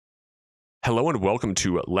Hello and welcome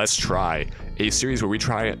to Let's Try, a series where we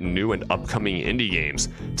try new and upcoming indie games.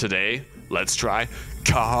 Today, let's try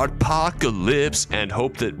Cardpocalypse and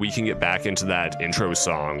hope that we can get back into that intro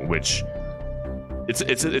song, which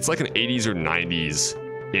it's like an 80s or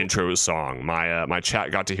 90s intro song. My chat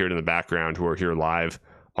got to hear it in the background, who are here live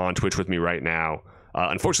on Twitch with me right now.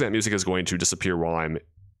 Unfortunately, that music is going to disappear while I'm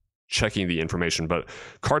checking the information, but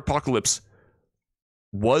Cardpocalypse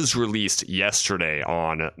was released yesterday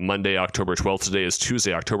on Monday, October 12th. Today is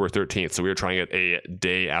Tuesday, October 13th, so we are trying it a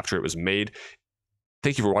day after it was made.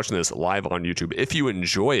 Thank you for watching this live on YouTube. If you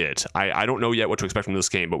enjoy it, I don't know yet what to expect from this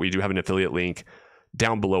game, but we do have an affiliate link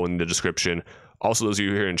down below in the description. Also, those of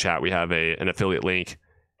you here in chat, we have an affiliate link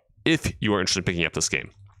if you are interested in picking up this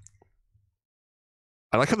game.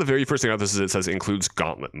 I like how the very first thing about this is it says includes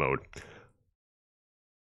gauntlet mode.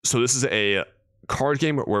 So this is a card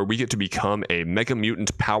game where we get to become a Mega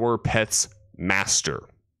Mutant Power Pets Master,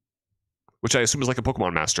 which I assume is like a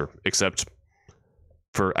Pokemon Master, except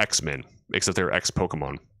for X-Men, except they're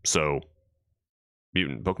X-Pokemon. So,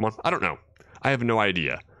 mutant Pokemon? I don't know. I have no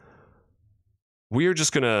idea. We're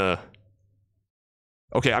just gonna...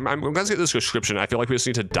 Okay, I'm gonna get this description. I feel like we just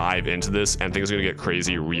need to dive into this, and things are gonna get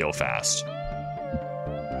crazy real fast.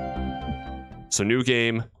 So, new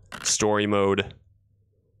game, story mode.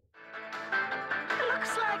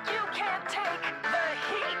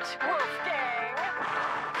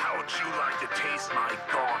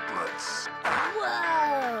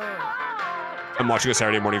 I'm watching a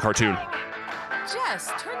Saturday morning cartoon.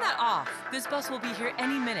 Jess, turn that off. This bus will be here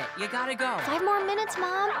any minute. You gotta go. 5 more minutes,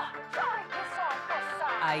 Mom.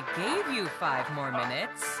 I gave you 5 more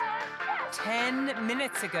minutes. 10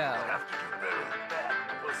 minutes ago.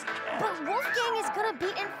 But Wolfgang is gonna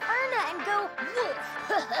beat Inferna and go woof.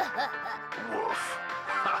 Woof.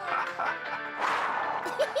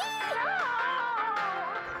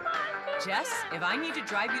 Jess, if I need to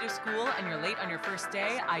drive you to school and you're late on your first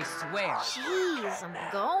day, I swear. Jeez, I'm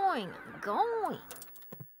going.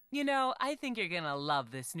 You know, I think you're gonna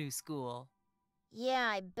love this new school. Yeah,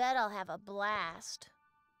 I bet I'll have a blast.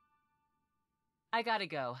 I gotta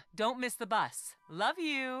go. Don't miss the bus. Love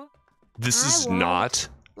you. This is won't. not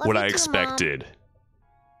Love what you I too, expected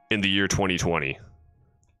in the year 2020.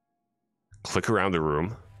 Click around the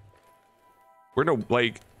room. We're no,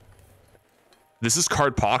 like... This is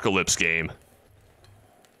Cardpocalypse game.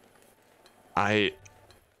 Oh,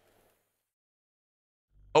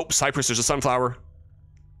 Cypress, there's a sunflower.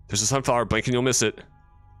 There's a sunflower, blink and you'll miss it.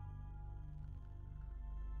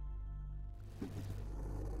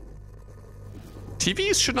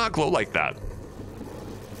 TVs should not glow like that.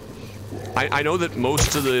 I know that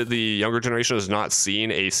most of the younger generation has not seen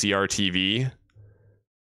a CRTV.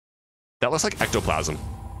 That looks like ectoplasm.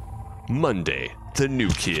 Monday, the new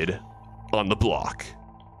kid on the block.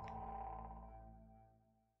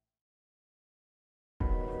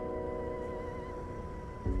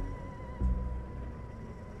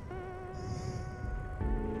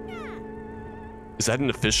 Is that an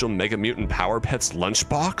official Mega Mutant Power Pets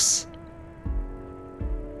lunchbox?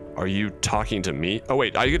 Are you talking to me? Oh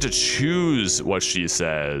wait, I get to choose what she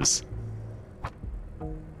says.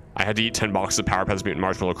 I had to eat 10 boxes of Power Pets Mutant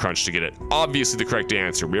Marshmallow Crunch to get it. Obviously the correct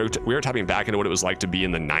answer. We are tapping back into what it was like to be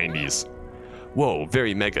in the 90s. Whoa,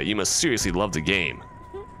 very mega. You must seriously love the game.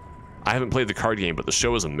 I haven't played the card game, but the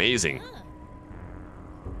show is amazing.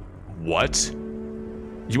 What?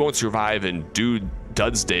 You won't survive in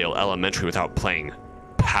Dudsdale Elementary without playing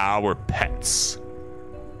Power Pets.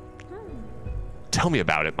 Tell me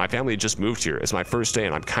about it. My family just moved here. It's my first day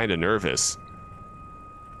and I'm kind of nervous.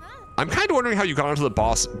 I'm kind of wondering how you got onto the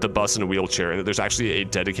bus in a wheelchair and that there's actually a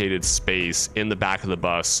dedicated space in the back of the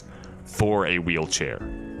bus for a wheelchair.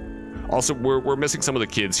 Also, we're missing some of the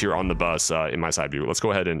kids here on the bus in my side view. Let's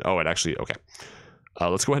go ahead and... Oh, it actually... Okay.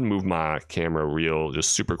 Let's go ahead and move my camera reel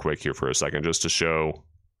just super quick here for a second just to show...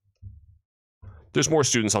 There's more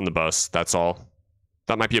students on the bus. That's all.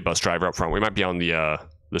 That might be a bus driver up front. We might be on the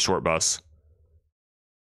short bus.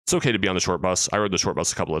 It's okay to be on the short bus. I rode the short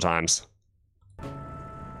bus a couple of times.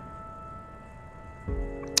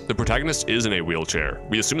 The protagonist is in a wheelchair.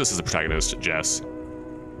 We assume this is the protagonist, Jess.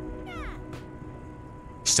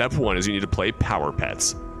 Step 1 is you need to play Power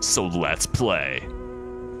Pets. So let's play.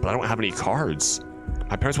 But I don't have any cards.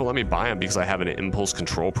 My parents won't let me buy them because I have an impulse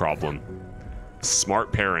control problem.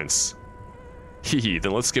 Smart parents. Hehe,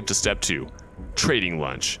 then let's skip to step 2. Trading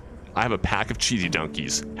lunch. I have a pack of cheesy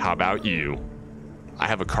donkeys. How about you? I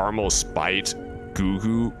have a caramel spite,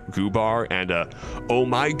 goo bar, and a oh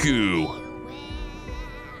my goo.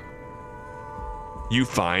 You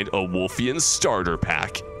find a Wolfian starter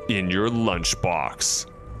pack in your lunchbox.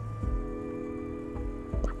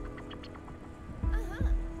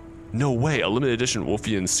 No way, a limited edition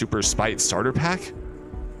Wolfian Super Spite starter pack?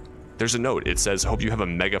 There's a note. It says, hope you have a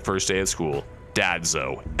mega first day at school.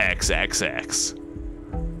 Dadzo, XXX.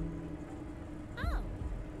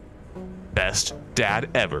 Best dad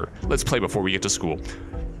ever. Let's play before we get to school.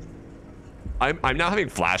 I'm now having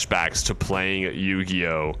flashbacks to playing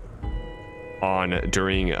Yu-Gi-Oh!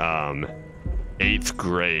 During 8th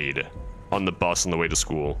grade on the bus on the way to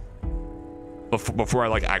school. Before I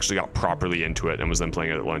like actually got properly into it and was then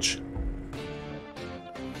playing it at lunch.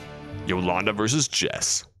 Yolanda versus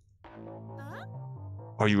Jess.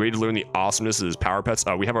 Are you ready to learn the awesomeness of his power pets?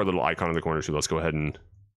 We have our little icon in the corner too. Let's go ahead and...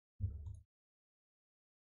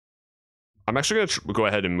 I'm actually gonna go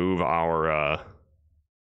ahead and move our...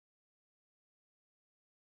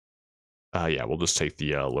 yeah, we'll just take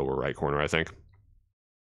the lower right corner, I think.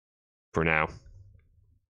 For now.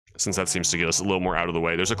 Since that seems to get us a little more out of the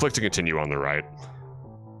way. There's a click to continue on the right.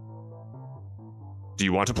 Do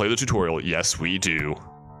you want to play the tutorial? Yes, we do.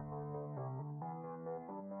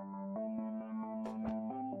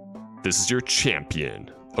 This is your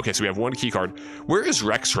champion. Okay, so we have one key card. Where is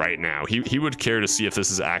Rex right now? He would care to see if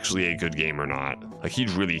this is actually a good game or not. Like, he'd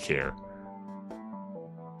really care.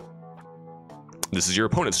 This is your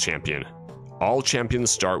opponent's champion. All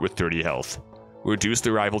champions start with 30 health. Reduce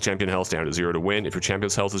the rival champion health down to 0 to win. If your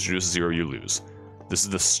champion's health is reduced to 0, you lose. This is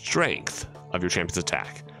the strength of your champion's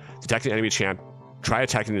attack. To attack the enemy try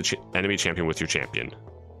attacking the enemy champion with your champion.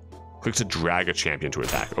 Click to drag a champion to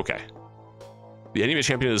attack. Okay. The enemy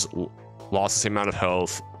champion has lost the same amount of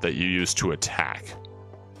health that you use to attack.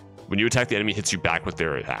 When you attack, the enemy hits you back with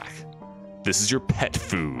their attack. This is your pet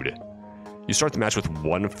food. You start the match with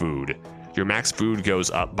 1 food. Your max food goes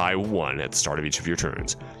up by 1 at the start of each of your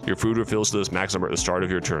turns. Your food refills to this max number at the start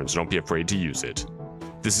of your turn, so don't be afraid to use it.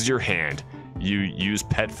 This is your hand. You use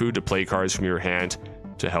pet food to play cards from your hand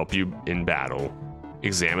to help you in battle.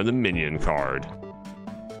 Examine the minion card.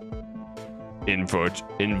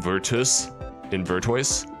 Invertoise?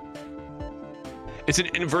 It's an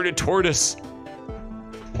inverted tortoise!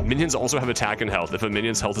 Minions also have attack and health. If a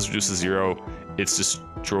minion's health is reduced to 0, it's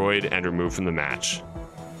destroyed and removed from the match.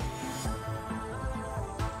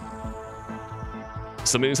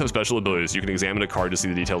 Some minions have special abilities. You can examine a card to see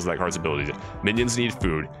the details of that card's abilities. Minions need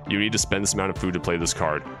food. You need to spend this amount of food to play this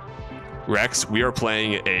card. Rex, we are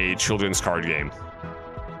playing a children's card game.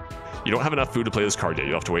 You don't have enough food to play this card yet.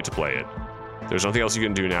 You'll have to wait to play it. There's nothing else you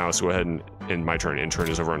can do now, so go ahead and end my turn. Intern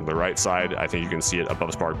is over on the right side. I think you can see it above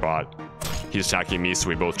Sparkbot. He's attacking me, so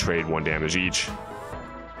we both trade 1 damage each.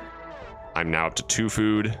 I'm now up to 2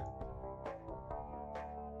 food.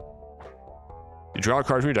 You draw a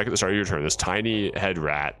card from your deck at the start of your turn. This tiny head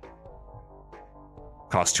rat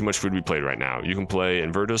costs too much food to be played right now. You can play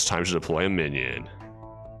Invertus, time to deploy a minion.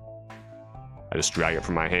 I just drag it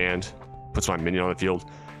from my hand, puts my minion on the field.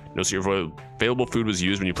 Notice your available food was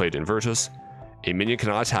used when you played Invertus. A minion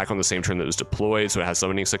cannot attack on the same turn that is deployed, so it has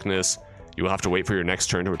summoning sickness. You will have to wait for your next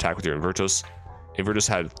turn to attack with your Invertus. Invertus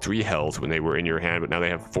had 3 health when they were in your hand, but now they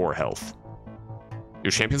have 4 health.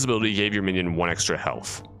 Your champion's ability gave your minion 1 extra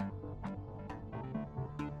health.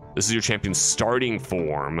 This is your champion's starting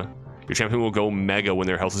form. Your champion will go mega when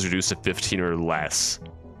their health is reduced to 15 or less.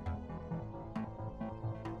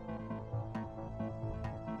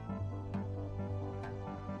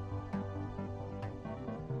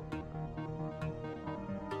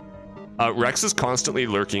 Rex is constantly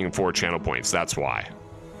lurking for channel points. That's why.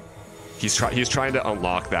 He's trying to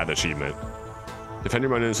unlock that achievement. Defend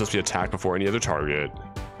your minion is supposed to be attacked before any other target.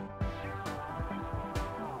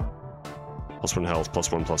 +1 health,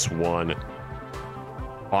 +1/+1.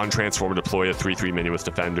 On transform, deploy a 3/3 minion with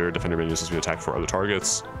defender. Defender minion is supposed to be attacked for other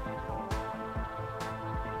targets.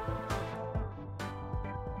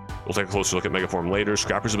 We'll take a closer look at Megaform later.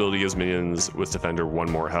 Scrapper's ability gives minions with defender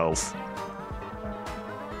 1 more health.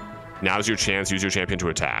 Now's your chance. Use your champion to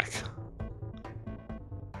attack.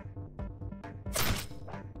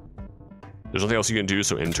 There's nothing else you can do,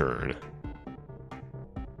 so in turn.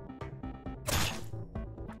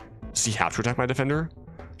 Does he have to attack my defender?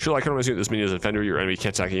 Sure, I can only assume this minion is a defender. Your enemy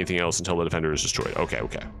can't attack anything else until the defender is destroyed. Okay.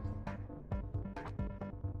 Your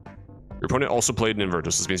opponent also played an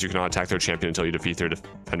Invertus. This means you cannot attack their champion until you defeat their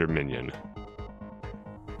defender minion.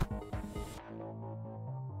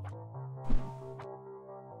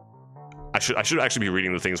 I should actually be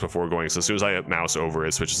reading the things before going, so as soon as I mouse over,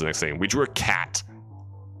 it switches to the next thing. We drew a cat.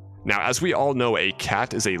 Now, as we all know, a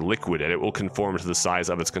cat is a liquid, and it will conform to the size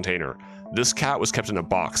of its container. This cat was kept in a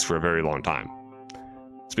box for a very long time.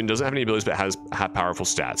 This being doesn't have any abilities, but has powerful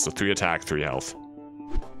stats, so 3 attack, 3 health.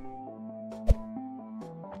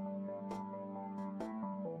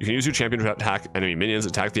 You can use your champion to attack enemy minions.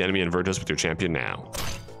 Attack the enemy Invertus with your champion now.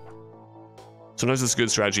 Sometimes it's a good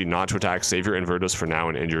strategy not to attack. Save your Invertus for now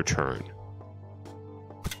and end your turn.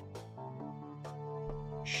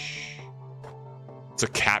 It's a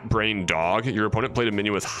cat brain dog. Your opponent played a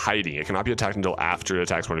minion with hiding. It cannot be attacked until after it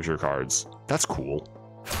attacks one of your cards. That's cool.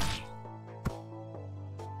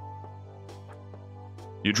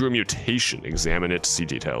 You drew a mutation. Examine it to see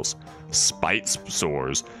details. Spite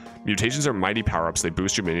Sores. Mutations are mighty power-ups. They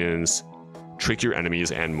boost your minions, trick your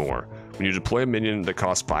enemies, and more. When you deploy a minion that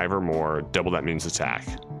costs 5 or more, double that minion's attack.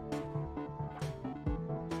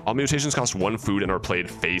 All mutations cost 1 food and are played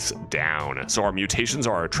face down. So our mutations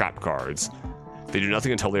are our trap cards. They do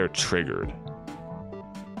nothing until they are triggered.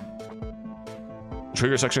 The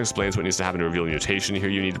trigger section explains what needs to happen to reveal a mutation. Here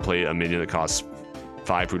you need to play a minion that costs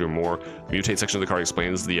 5 food or more. The mutate section of the card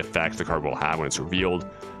explains the effect the card will have when it's revealed.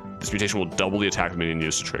 This mutation will double the attack of the minion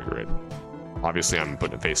used to trigger it. Obviously, I'm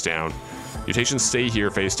putting it face down. Mutations stay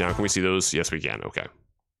here face down. Can we see those? Yes, we can. Okay.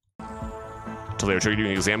 Until they are triggered, you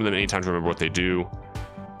can examine them anytime to remember what they do.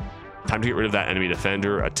 Time to get rid of that enemy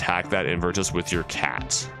defender. Attack that Invertus with your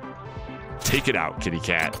cat. Take it out, kitty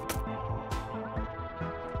cat.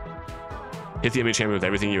 Hit the enemy champion with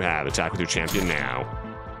everything you have. Attack with your champion now.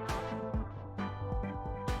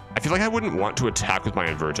 I feel like I wouldn't want to attack with my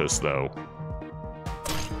Invertus, though.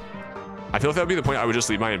 I feel like that would be the point. I would just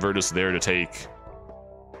leave my Invertus there to take...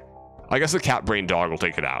 I guess the cat brain dog will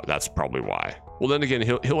take it out. That's probably why. Well, then again,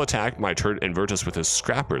 he'll attack my turret Invertus with his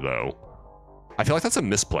Scrapper, though. I feel like that's a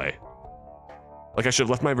misplay. Like, I should have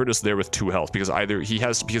left my Invertus there with 2 health, because he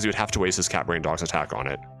would have to waste his cat brain dog's attack on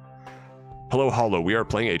it. Hello, Hollow. We are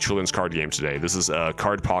playing a children's card game today. This is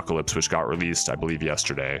Cardpocalypse, which got released, I believe,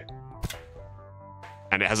 yesterday.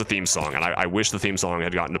 And it has a theme song, and I wish the theme song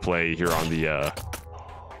had gotten to play here on the...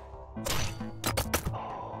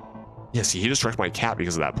 Yeah, see, he just wrecked my cat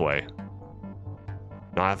because of that play.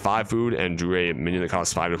 Now I have 5 food and drew a minion that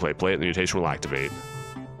costs 5 to play. Play it, and the mutation will activate.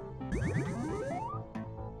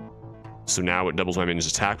 So now it doubles my minion's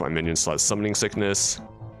attack. My minion still has Summoning Sickness.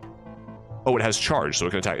 Oh, it has Charge, so it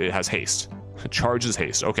can attack. It has Haste. Charge is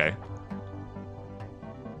Haste. Okay.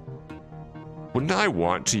 Wouldn't I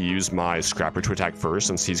want to use my Scrapper to attack first,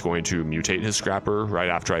 since he's going to mutate his Scrapper right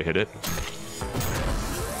after I hit it?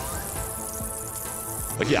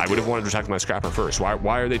 Like, yeah, I would have wanted to attack my Scrapper first.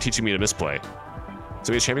 Why are they teaching me to misplay?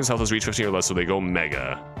 So his champion's health has reached 15 or less, so they go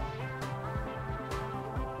Mega.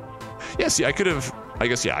 Yeah, see, I could have... I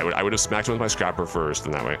guess, yeah, I would have smacked him with my Scrapper first,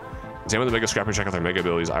 and that way. Examine the Mega Scrapper, check out their Mega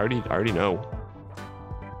abilities. I already know.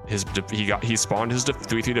 He spawned his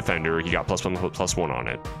 3/3 defender. He got +1/+1 on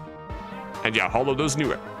it. And yeah, Hollow, those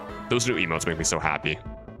new emotes make me so happy.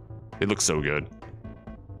 They look so good.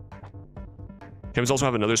 Champions also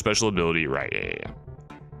have another special ability, right? Yeah.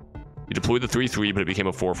 You deployed the 3/3, but it became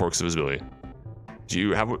a 4/4 because of his ability. Think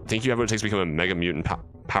you have what it takes to become a Mega Mutant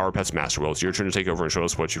Power Pets Master? Well, it's your turn to take over and show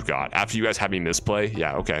us what you've got. After you guys have me misplay,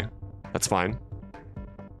 yeah, okay, that's fine.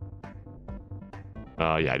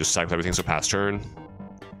 Yeah, I just attack with everything, so pass turn.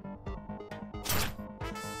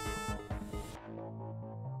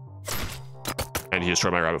 And he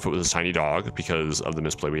destroyed my rabbit foot with his tiny dog because of the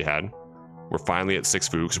misplay we had. We're finally at 6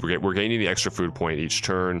 food because we're gaining the extra food point each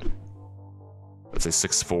turn. That's a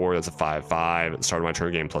 6/4. That's a 5/5. At the start of my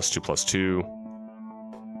turn, game +2/+2.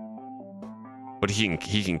 But he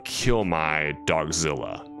can kill my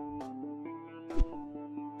Dogzilla.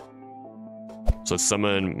 So let's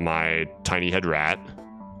summon my tiny head rat.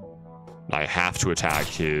 I have to attack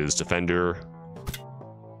his defender.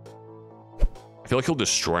 I feel like he'll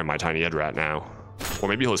destroy my tiny head rat now. Or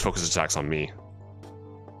maybe he'll just focus his attacks on me.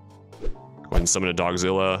 Go ahead and summon a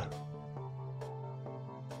Dogzilla.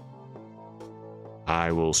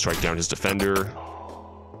 I will strike down his defender.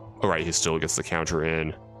 Alright, he still gets the counter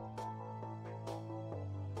in.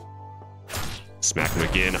 Smack him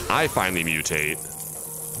again. I finally mutate.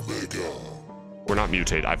 Or not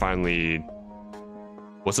mutate. I finally...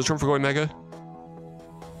 What's the term for going Mega?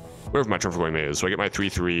 Whatever my term for going Mega is. So I get my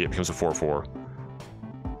 3/3. It becomes a 4/4.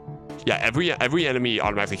 Yeah, every enemy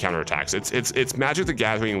automatically counterattacks. It's Magic the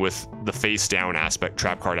Gathering with the face down aspect,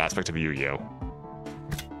 trap card aspect of Yu-Gi-Oh.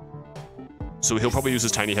 So he'll probably use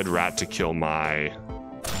his tiny head rat to kill my...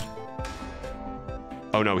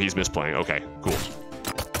 Oh no, he's misplaying. Okay, cool.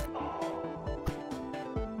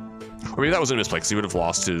 Or maybe that wasn't a misplay, because he would have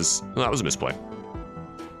lost his... No, that was a misplay.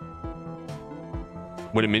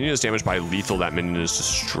 When a minion is damaged by lethal, that minion is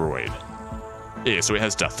destroyed. Yeah, so it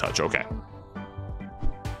has Death Touch, okay.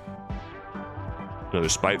 Another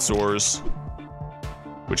Spite Sores,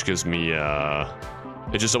 which gives me,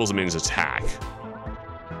 it just doubles the minion's attack.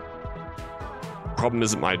 Problem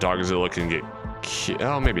is that my Dogzilla can get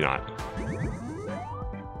oh, maybe not.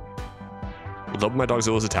 We'll double my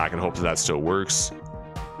Dogzilla's attack and hope that still works.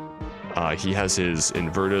 He has his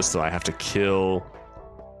Invertus that I have to kill,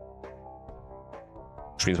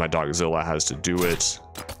 which means my Dogzilla has to do it.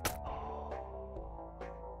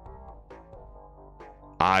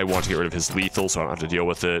 I want to get rid of his lethal so I don't have to deal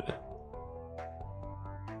with it.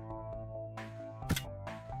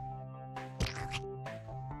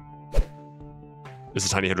 Is the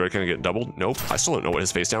Tiny Head Red going to get doubled? Nope. I still don't know what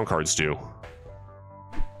his face down cards do.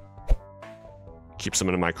 Keep some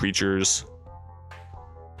of my creatures.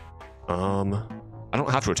 I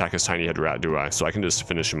don't have to attack his Tiny Head Rat, do I? So I can just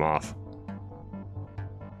finish him off.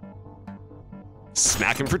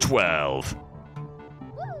 Smack him for 12.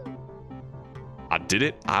 I did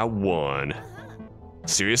it. I won.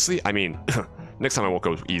 Seriously? I mean, next time I won't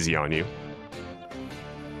go easy on you.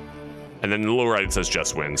 And then in the lower right it says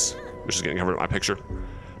just wins, which is getting covered in my picture.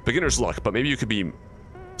 Beginner's luck, but maybe you could be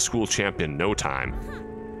school champion no time.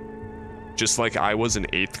 Just like I was in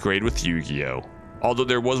 8th grade with Yu-Gi-Oh! Although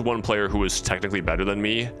there was one player who was technically better than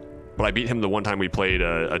me, but I beat him the one time we played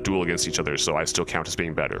a duel against each other, so I still count as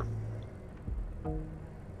being better.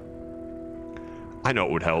 I know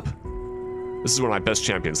it would help. This is one of my best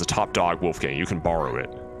champions, the top dog, Wolfgang. You can borrow it.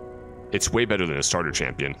 It's way better than a starter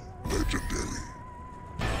champion. Legendary.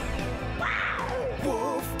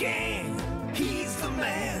 Wolfgang, he's the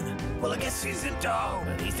man. Well, I guess he's a dog,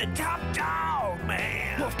 but he's the top dog,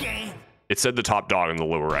 man. Wolfgang. It said the top dog in the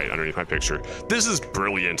lower right underneath my picture. This is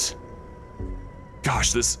brilliant.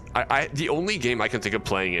 Gosh, the only game I can think of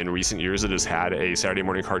playing in recent years that has had a Saturday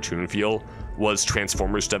morning cartoon feel was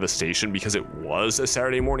Transformers Devastation, because it was a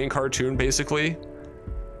Saturday morning cartoon, basically.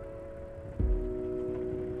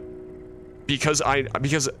 Because I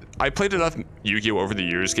played enough Yu-Gi-Oh! Over the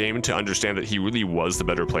years game to understand that he really was the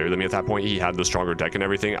better player than me at that point. He had the stronger deck and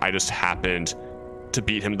everything. I just happened to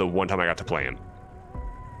beat him the one time I got to play him.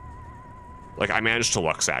 Like, I managed to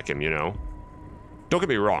luck sack him, you know? Don't get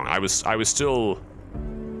me wrong, I was still...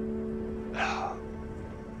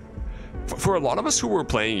 For a lot of us who were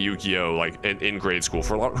playing Yu-Gi-Oh! Like, in grade school,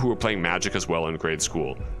 for a lot who were playing Magic as well in grade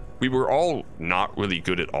school, we were all not really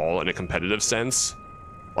good at all in a competitive sense.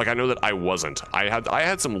 Like, I know that I wasn't. I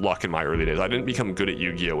had some luck in my early days. I didn't become good at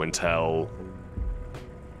Yu-Gi-Oh! Until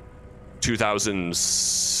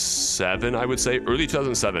 2007, I would say. Early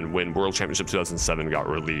 2007, when World Championship 2007 got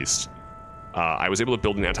released. I was able to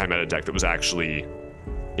build an anti-meta deck that was actually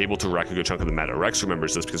able to wreck a good chunk of the meta. Rex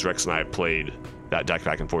remembers this because Rex and I played that deck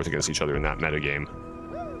back and forth against each other in that meta game.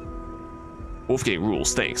 Wolfgang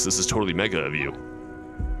rules, thanks. This is totally mega of you.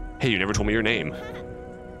 Hey, you never told me your name.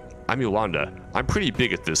 I'm Yolanda. I'm pretty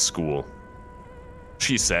big at this school.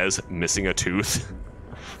 She says, missing a tooth.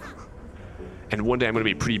 And one day I'm going to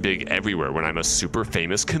be pretty big everywhere when I'm a super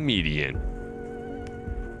famous comedian.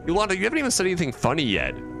 Yolanda, you haven't even said anything funny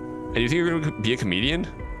yet. And you think you're going to be a comedian?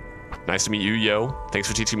 Nice to meet you, Yo. Thanks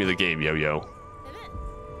for teaching me the game, Yo-Yo.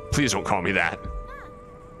 Please don't call me that.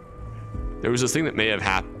 There was this thing that may have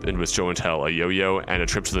happened with Show and Tell, a yo-yo and a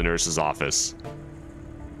trip to the nurse's office.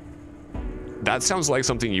 That sounds like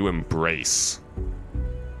something you embrace.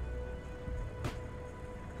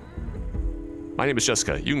 My name is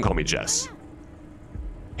Jessica. You can call me Jess.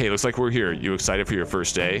 Hey, looks like we're here. You excited for your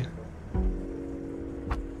first day?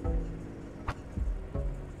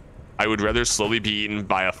 I would rather slowly be eaten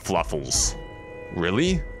by a Fluffles.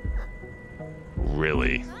 Really?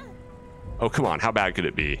 Really? Oh, come on. How bad could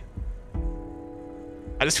it be?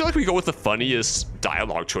 I just feel like we go with the funniest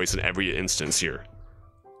dialogue choice in every instance here.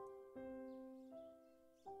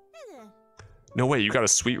 No way, you got a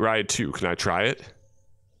sweet ride too. Can I try it?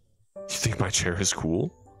 You think my chair is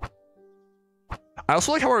cool? I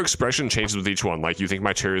also like how our expression changes with each one. Like, you think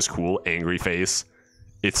my chair is cool, angry face.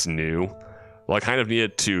 It's new. Well, I kind of need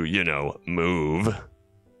it to, you know, move.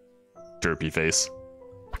 Derpy face.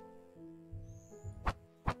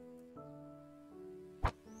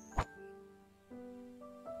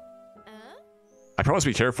 I promise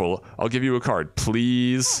be careful. I'll give you a card,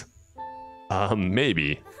 please.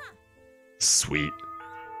 Maybe. Sweet.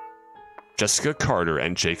 Jessica Carter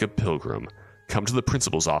and Jacob Pilgrim. Come to the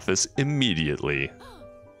principal's office immediately.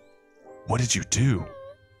 What did you do?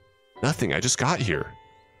 Nothing, I just got here.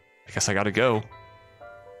 I guess I gotta go.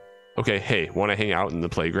 Okay, hey, wanna hang out in the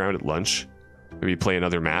playground at lunch? Maybe play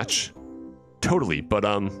another match? Totally, but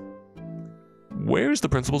where's the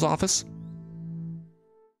principal's office?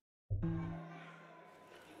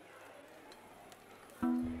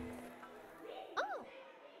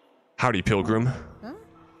 Howdy, Pilgrim.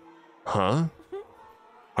 Huh?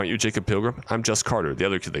 Aren't you Jacob Pilgrim? I'm Jess Carter, the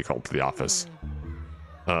other kid they called to the office.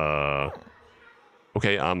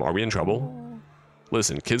 Okay, are we in trouble?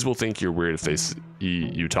 Listen, kids will think you're weird if they see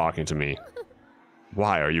you talking to me.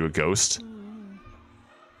 Why? Are you a ghost?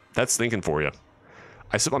 That's thinking for you.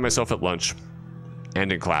 I sit by myself at lunch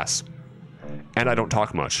and in class, and I don't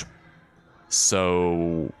talk much.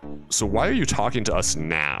 So why are you talking to us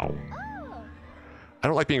now? I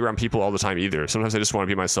don't like being around people all the time either. Sometimes I just want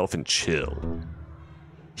to be myself and chill.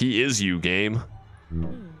 He is you, game.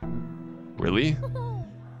 Really?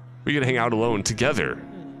 We could hang out alone together.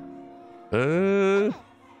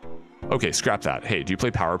 Okay, scrap that. Hey, do you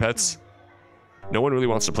play Power Pets? No one really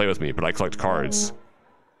wants to play with me, but I collect cards.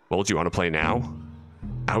 Well, do you want to play now?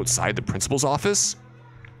 Outside the principal's office?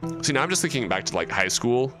 See, now I'm just thinking back to like high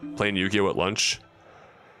school, playing Yu-Gi-Oh at lunch.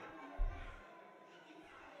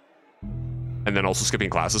 And then also skipping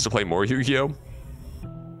classes to play more Yu-Gi-Oh.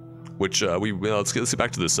 Which, let's get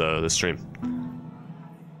back to this stream.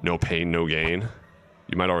 No pain, no gain.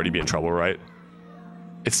 You might already be in trouble, right?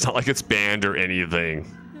 It's not like it's banned or anything.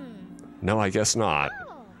 No, I guess not.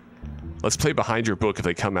 Let's play behind your book. If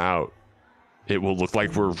they come out, it will look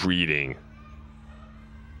like we're reading.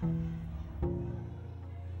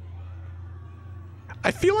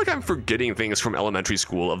 I feel like I'm forgetting things from elementary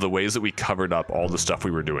school of the ways that we covered up all the stuff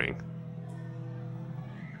we were doing.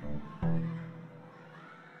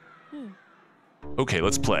 Okay,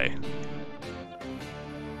 let's play.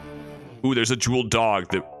 Ooh, there's a jeweled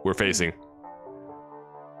dog that we're facing.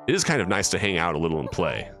 It is kind of nice to hang out a little and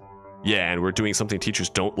play. Yeah, and we're doing something teachers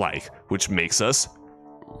don't like, which makes us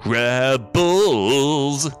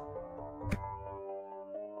rebels.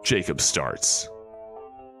 Jacob starts.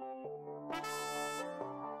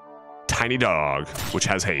 Tiny dog, which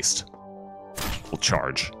has haste, will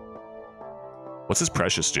charge. What's his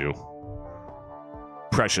Precious do?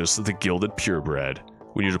 Precious, the gilded purebred.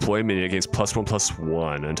 When you deploy a minion against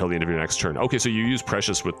 +1/+1 until the end of your next turn. Okay, so you use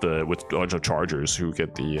Precious with a bunch of chargers who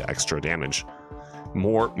get the extra damage.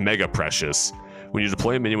 More Mega Precious. When you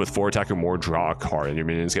deploy a minion with 4 attack or more, draw a card, and your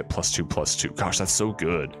minions get +2/+2. Gosh, that's so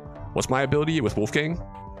good. What's my ability with Wolfgang?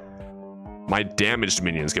 My damaged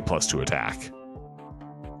minions get +2 attack.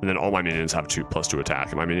 And then all my minions have +2 attack.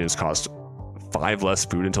 And my minions cost 5 less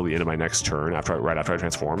food until the end of my next turn, right after I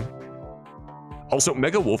transform. Also,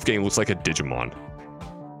 Mega Wolfgang looks like a Digimon.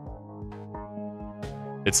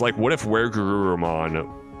 It's like, what if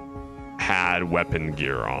Wergurumon had weapon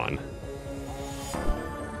gear on?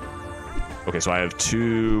 Okay, so I have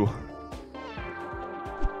two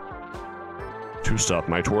stuff.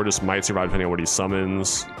 My Tortoise might survive depending on what he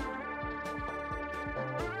summons.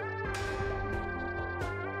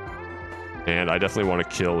 And I definitely want to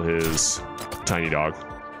kill his tiny dog.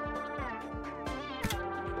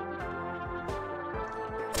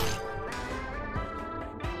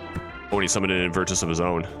 Oh, and he summoned an Invertus of his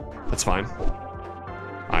own. That's fine.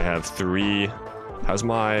 I have 3. How's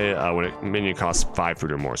my when it minion costs 5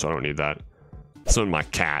 food or more, so I don't need that. Summon my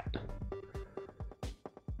cat.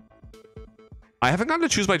 I haven't gotten to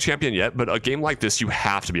choose my champion yet, but a game like this, you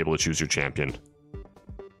have to be able to choose your champion.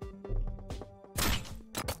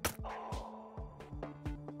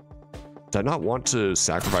 Did I not want to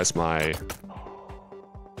sacrifice my...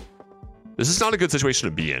 This is not a good situation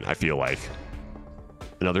to be in, I feel like.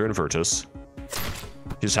 Another Invertus.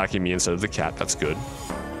 He's attacking me instead of the cat. That's good.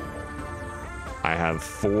 I have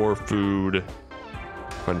 4 food. Go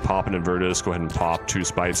ahead and pop an Invertus. Go ahead and pop 2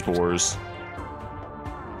 Spite Spores.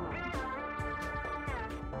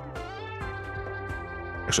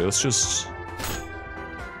 Actually, let's just...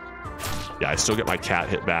 Yeah, I still get my cat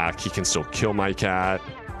hit back. He can still kill my cat.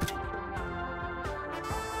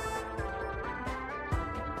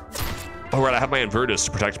 Oh, right, I have my Invertus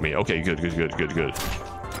to protect me. Okay, good.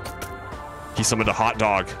 He summoned a hot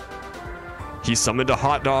dog. He summoned a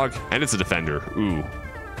hot dog, and it's a defender.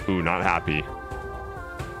 Ooh, not happy.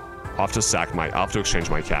 I'll have to exchange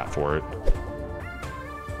my cat for it.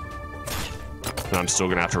 And I'm still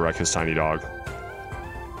gonna have to wreck his tiny dog.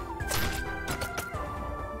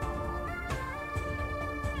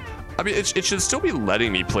 I mean, it should still be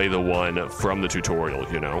letting me play the one from the tutorial,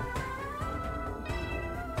 you know?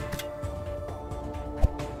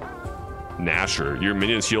 Nasher, your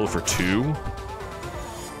minions heal for 2?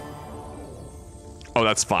 Oh,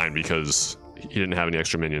 that's fine because he didn't have any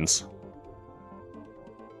extra minions.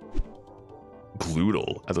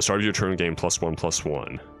 Gloodle. At the start of your turn, gain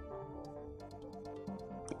 +1/+1.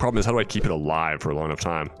 Problem is, how do I keep it alive for a long enough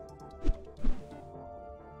time?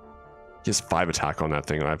 He has 5 attack on that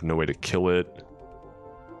thing, and I have no way to kill it.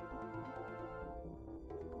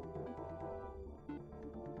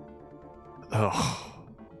 Ugh.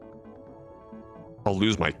 I'll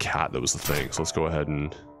lose my cat, that was the thing. So let's go ahead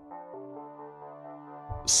and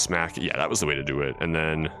smack it. Yeah, that was the way to do it. And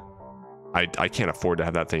then I can't afford to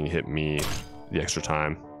have that thing hit me the extra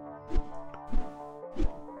time.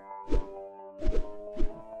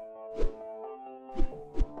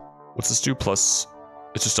 What's this do? Plus,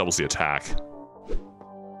 it just doubles the attack.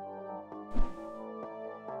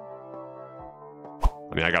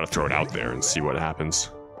 I mean, I gotta throw it out there and see what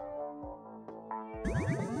happens.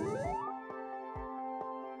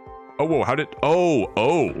 Oh, whoa, how did...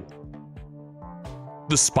 Oh.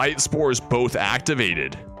 The Spite Spores both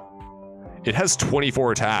activated. It has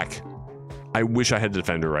 24 attack. I wish I had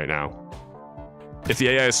Defender right now. If the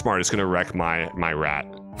AI is smart, it's gonna wreck my rat.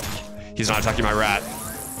 He's not attacking my rat.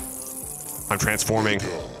 I'm transforming.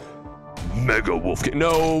 Mega Wolf.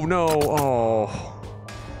 No, oh.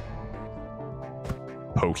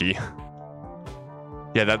 Pokey.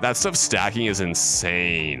 Yeah, that stuff stacking is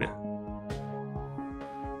insane.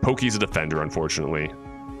 Pokey's a defender, unfortunately.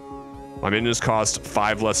 My minions cost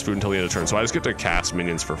 5 less food until the end of the turn, so I just get to cast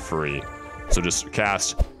minions for free. So just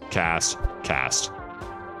cast.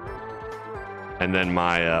 And then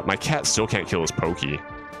my cat still can't kill his Pokey.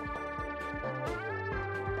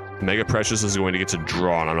 Mega Precious is going to get to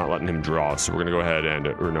draw, and I'm not letting him draw, so we're gonna go ahead and,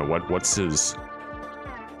 or no, what's his?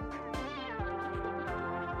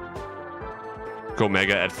 Go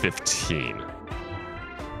Mega at 15.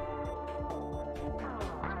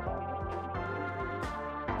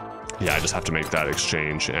 Yeah, I just have to make that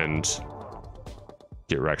exchange and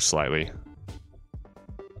get wrecked slightly.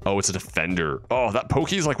 Oh, it's a defender. Oh, that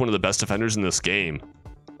Pokey is like one of the best defenders in this game.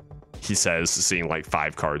 He says, seeing like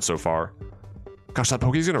 5 cards so far. Gosh, that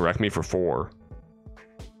Pokey's gonna wreck me for 4.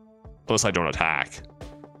 Unless I don't attack.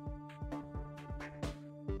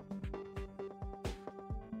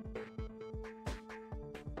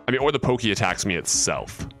 I mean, or the Pokey attacks me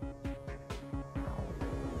itself.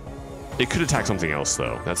 It could attack something else,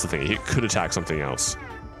 though. That's the thing. It could attack something else.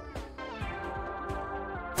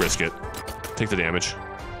 Risk it. Take the damage.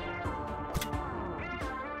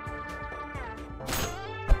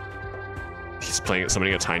 He's playing it,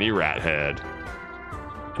 summoning a tiny rat head.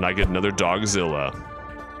 And I get another Dogzilla.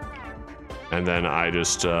 And then I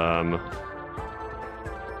just,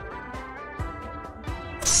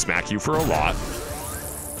 smack you for a lot.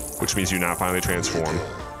 Which means you now finally transform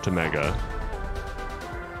to Mega.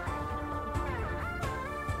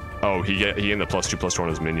 Oh, he gained the +2/+2 on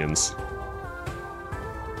his minions.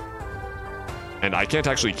 And I can't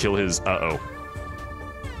actually kill his... Uh-oh.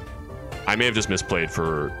 I may have just misplayed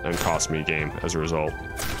and cost me a game as a result.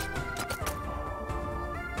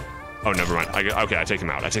 Oh, never mind. Okay, I take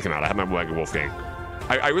him out. I have my Mega Wolfgang.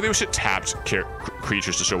 I really wish it tapped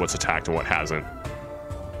creatures to show what's attacked and what hasn't.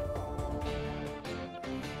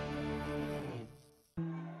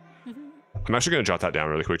 I'm actually going to jot that down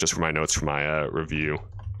really quick just for my notes for my review.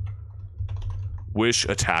 Wish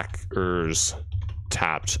attackers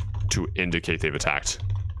tapped to indicate they've attacked.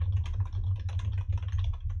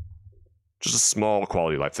 Just a small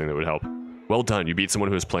quality life thing that would help. Well done, you beat someone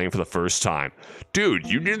who is playing for the first time. Dude,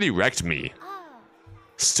 you nearly wrecked me.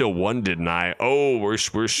 Still won, didn't I? Oh, we're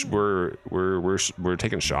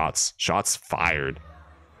taking shots. Shots fired.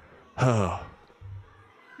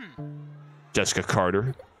 Jessica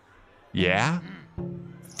Carter. Yeah?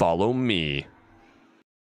 Follow me.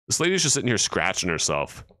 This lady's just sitting here scratching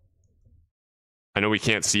herself. I know we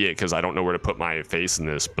can't see it because I don't know where to put my face in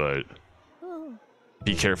this, but...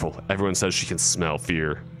 Be careful. Everyone says she can smell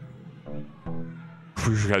fear.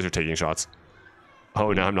 You guys are taking shots.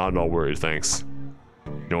 Oh, now I'm not at all worried, thanks.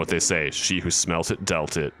 You know what they say, she who smelt it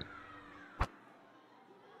dealt it.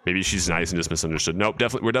 Maybe she's nice and just misunderstood. Nope,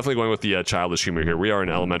 we're definitely going with the childish humor here. We are in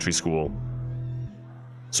elementary school.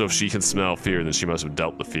 So if she can smell fear, then she must have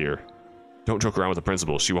dealt the fear. Don't joke around with the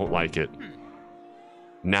principal, she won't like it.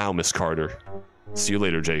 Now, Miss Carter. See you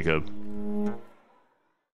later, Jacob.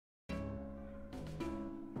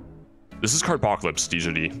 This is Cardpocalypse,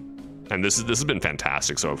 DJD. And this has been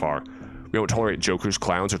fantastic so far. We don't tolerate jokers,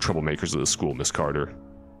 clowns, or troublemakers at the school, Miss Carter.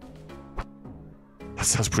 That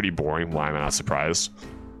sounds pretty boring. Why am I not surprised?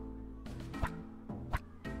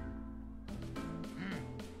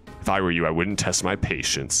 If I were you, I wouldn't test my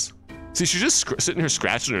patience. See, she's just sitting here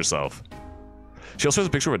scratching herself. She also has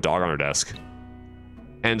a picture of a dog on her desk.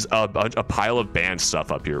 And a pile of band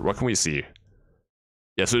stuff up here. What can we see?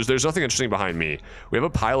 Yeah, so there's nothing interesting behind me. We have a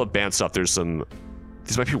pile of band stuff. There's some...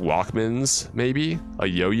 These might be Walkmans, maybe? A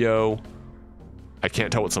yo-yo. I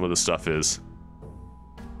can't tell what some of this stuff is.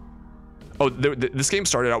 Oh, this game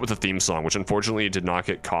started out with a theme song, which unfortunately did not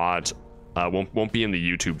get caught. Won't be in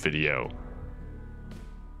the YouTube video.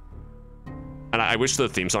 And I wish the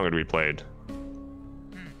theme song had replayed.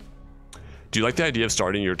 Do you like the idea of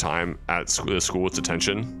starting your time at school with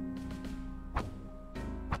detention?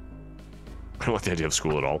 I don't like the idea of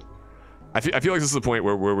school at all. I feel like this is the point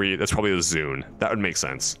where that's probably the Zune. That would make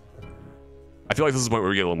sense. I feel like this is the point where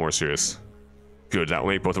we get a little more serious. Good, that will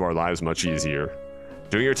make both of our lives much easier.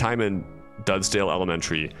 During your time in Dudsdale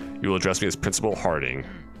Elementary, you will address me as Principal Harding.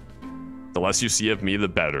 The less you see of me, the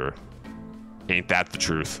better. Ain't that the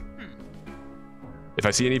truth? If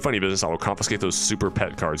I see any funny business, I will confiscate those super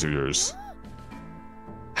pet cards of yours.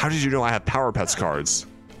 How did you know I have Power Pets cards?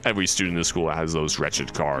 Every student in the school has those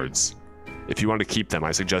wretched cards. If you want to keep them,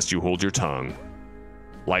 I suggest you hold your tongue.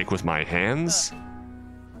 Like with my hands?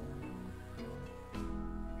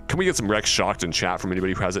 Can we get some Rex shocked in chat from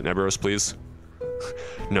anybody who has it, Nebros, please?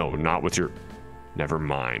 No, not with your... Never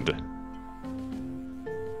mind.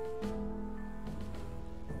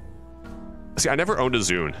 See, I never owned a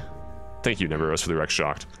Zune. Thank you, Nebros, for the Rex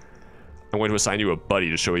shocked. I'm going to assign you a buddy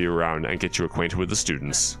to show you around and get you acquainted with the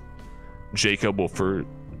students. Jacob will first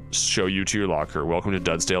show you to your locker. Welcome to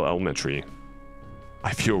Dudsdale Elementary.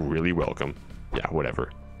 I feel really welcome. Yeah,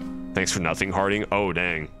 whatever. Thanks for nothing, Harding. Oh,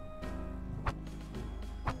 dang.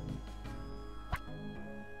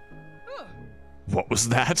 What was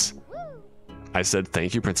that? I said,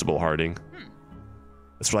 thank you, Principal Harding.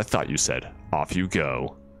 That's what I thought you said. Off you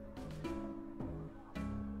go.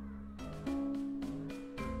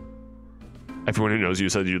 Everyone who knows you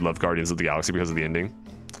said you'd love Guardians of the Galaxy because of the ending.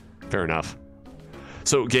 Fair enough.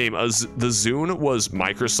 So, game, the Zune was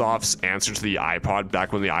Microsoft's answer to the iPod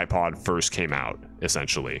back when the iPod first came out,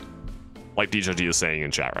 essentially. Like DJG is saying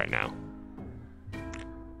in chat right now.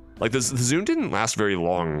 Like, the Zune didn't last very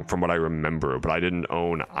long from what I remember, but I didn't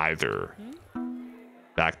own either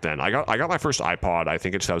back then. I got my first iPod, I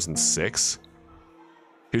think in 2006.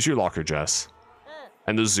 Here's your locker, Jess.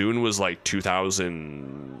 And the Zune was like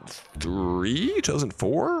 2003,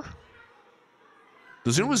 2004?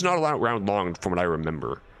 The Zune was not around long from what I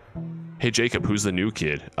remember. Hey, Jacob, who's the new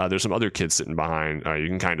kid? There's some other kids sitting behind. You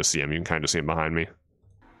can kind of see him. You can kind of see him behind me.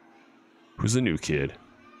 Who's the new kid?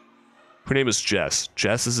 Her name is Jess.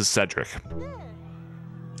 Jess, this is Cedric.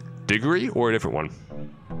 Diggory or a different one?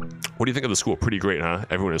 What do you think of the school? Pretty great, huh?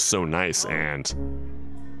 Everyone is so nice and...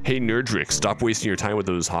 Hey, Nerdrick, stop wasting your time with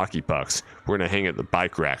those hockey pucks. We're gonna hang at the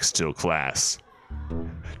bike racks till class.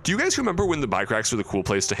 Do you guys remember when the bike racks were the cool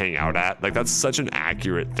place to hang out at? Like, that's such an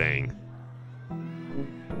accurate thing.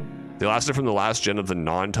 They lasted from the last gen of the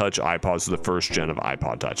non-touch iPods to the first gen of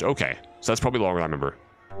iPod Touch. Okay, so that's probably longer than I remember.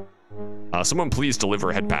 Someone please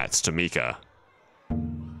deliver head pats to Mika.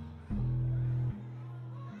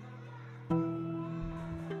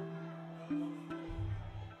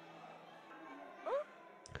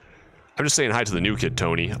 I'm just saying hi to the new kid,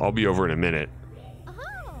 Tony. I'll be over in a minute.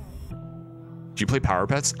 Do you play Power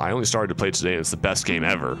Pets? I only started to play today and it's the best game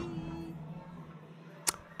ever.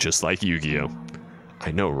 Just like Yu-Gi-Oh!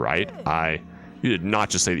 I know, right? You did not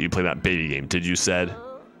just say that you play that baby game, did you, said?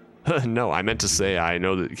 No, I meant to say I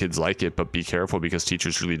know that kids like it, but be careful because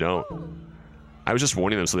teachers really don't. I was just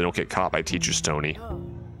warning them so they don't get caught by teachers, Tony.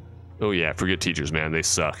 Oh yeah, forget teachers, man. They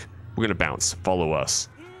suck. We're gonna bounce. Follow us.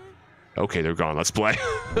 Okay, they're gone. Let's play.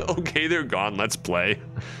 Okay, they're gone. Let's play.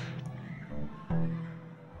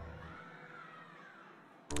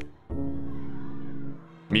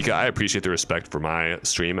 Mika, I appreciate the respect for my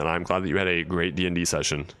stream, and I'm glad that you had a great D&D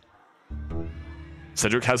session.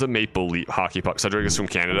 Cedric has a maple leaf hockey puck. Cedric is from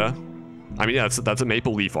Canada. I mean, yeah, that's a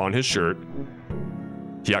maple leaf on his shirt.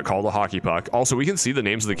 He got called a hockey puck. Also, we can see the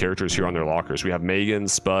names of the characters here on their lockers. We have Megan,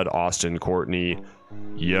 Spud, Austin, Courtney,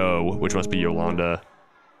 Yo, which must be Yolanda,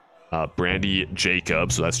 Brandy,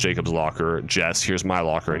 Jacob, so that's Jacob's locker, Jess, here's my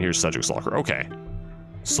locker, and here's Cedric's locker. Okay,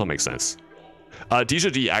 so that makes sense. Deja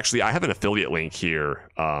D, actually, I have an affiliate link here.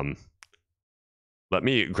 Let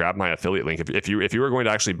me grab my affiliate link. If you were going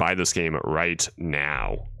to actually buy this game right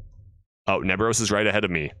now. Oh, Nebros is right ahead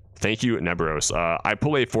of me. Thank you, Nebros. I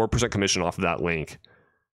pull a 4% commission off of that link.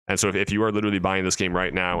 And so if you are literally buying this game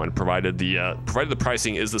right now, and provided the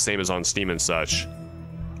pricing is the same as on Steam and such,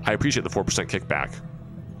 I appreciate the 4% kickback.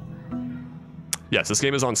 Yes, this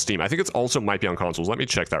game is on Steam. I think it's also might be on consoles. Let me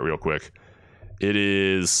check that real quick. It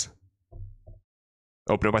is...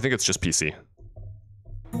 Oh, nope, I think it's just PC.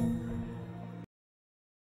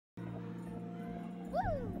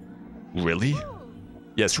 Really?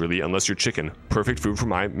 Yes, really, unless you're chicken. Perfect food for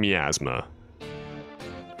my miasma.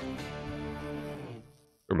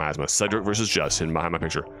 Or miasma. Cedric versus Justin behind my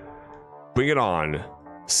picture. Bring it on,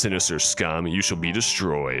 sinister scum. You shall be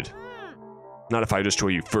destroyed. Not if I destroy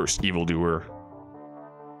you first, evildoer.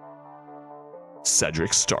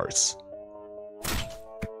 Cedric starts.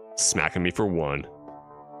 Smacking me for 1.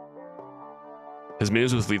 His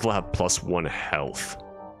minions with lethal have +1 health.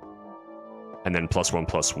 And then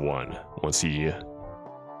 +1/+1 once he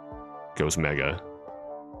goes mega.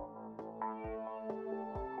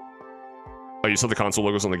 Oh, you saw the console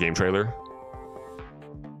logos on the game trailer?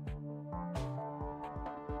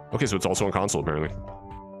 Okay, so it's also on console apparently.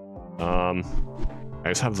 I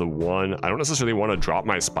just have the one. I don't necessarily want to drop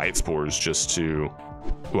my Spite Spores just to...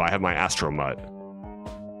 Ooh, I have my Astro Mutt.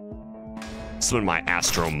 Summon my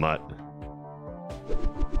Astro Mutt.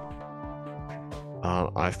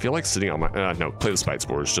 I feel like sitting on my... no, play the Spite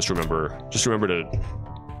Spores. Just remember to...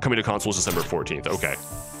 Coming to consoles December 14th. Okay.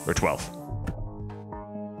 Or 12th.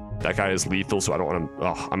 That guy is lethal, so I don't want to...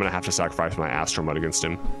 Oh, I'm going to have to sacrifice my Astro Mutt against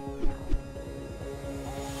him.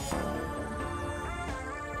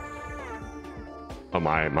 Oh,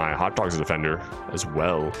 my hot dog's a defender as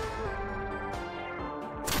well.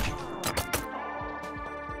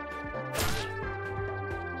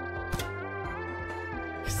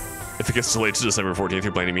 If it gets delayed to December 14th,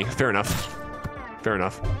 you're blaming me. Fair enough. Fair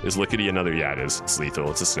enough. Is Lickety another? Yeah, it is. It's lethal.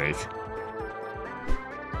 It's a snake.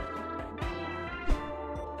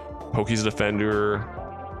 Pokey's a defender.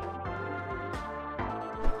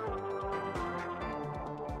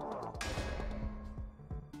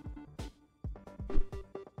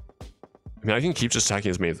 I mean, I can keep just attacking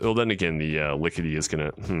his main. Well, then again, the Lickety is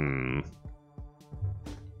gonna...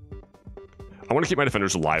 I want to keep my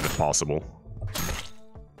defenders alive if possible.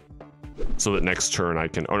 So that next turn I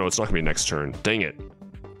can... Oh no, it's not gonna be next turn. Dang it.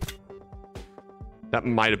 That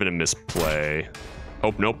might have been a misplay.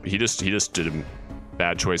 Oh, nope. He just did a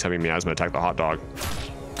bad choice having Miasma attack the hot dog.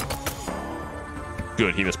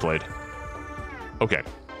 Good, he misplayed. Okay.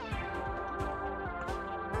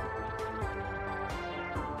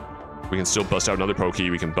 We can still bust out another Pokey.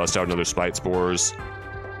 We can bust out another Spite Spores.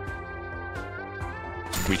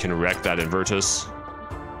 We can wreck that Invertus.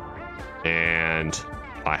 And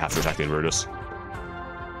I have to attack the Invertus.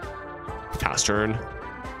 Pass turn.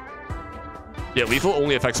 Yeah, lethal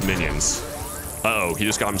only affects minions. Uh-oh, he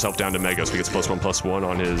just got himself down to Mega, so he gets +1/+1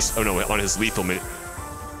 on his... Oh no, on his lethal minion.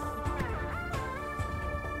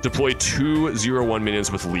 Deploy 2 0/1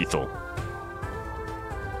 minions with lethal.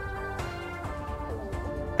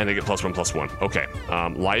 And they get +1/+1. Okay.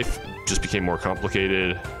 Life just became more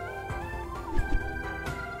complicated.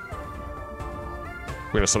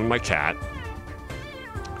 We're gonna summon my cat.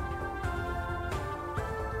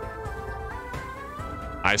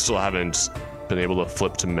 I still haven't been able to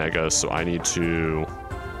flip to Mega, so I need to...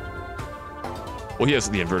 Well, he has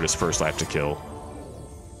the Invertus first I have to kill.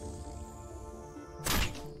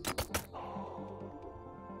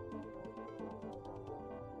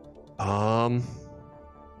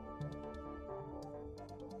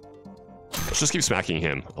 Let's just keep smacking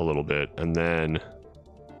him a little bit, and then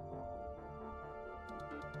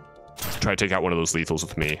try to take out one of those lethals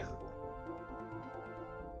with me.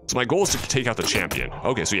 So my goal is to take out the champion.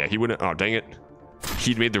 Okay, so yeah, he wouldn't... Oh, dang it.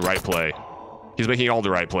 He'd made the right play. He's making all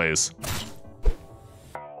the right plays.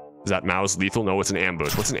 Is that mouse lethal? No, it's an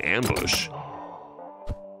ambush. What's an ambush?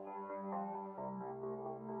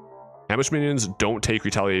 Ambush minions don't take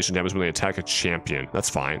retaliation damage when they attack a champion. That's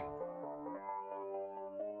fine.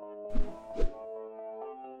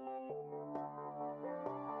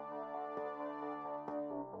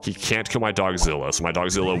 He can't kill my Dogzilla, so my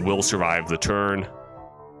Dogzilla will survive the turn.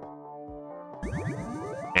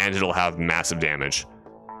 And it'll have massive damage.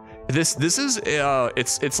 This is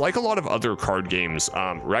it's like a lot of other card games.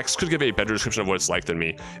 Rex could give a better description of what it's like than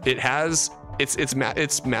me. It's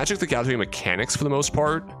Magic the Gathering mechanics for the most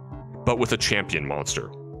part, but with a champion monster.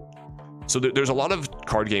 So there's a lot of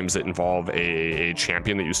card games that involve a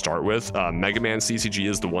champion that you start with. Mega Man CCG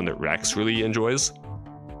is the one that Rex really enjoys.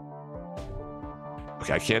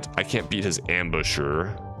 Okay, I can't beat his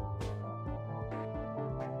Ambusher.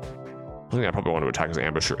 I think I probably want to attack his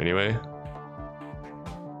Ambusher anyway.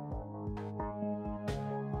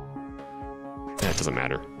 Yeah, it doesn't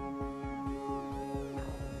matter.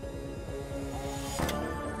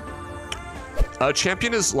 A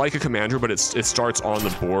champion is like a commander, but it starts on the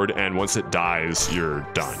board, and once it dies, you're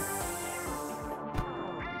done.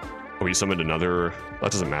 Oh, he summoned another...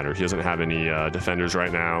 That doesn't matter. He doesn't have any defenders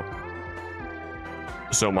right now.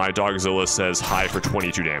 So my Dogzilla says hi for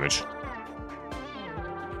 22 damage.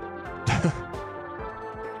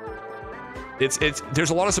 There's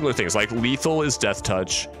a lot of similar things. Like lethal is death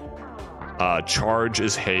touch, charge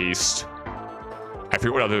is haste. I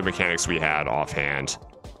forget what other mechanics we had offhand.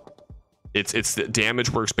 It's the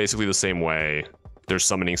damage works basically the same way. There's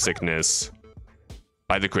summoning sickness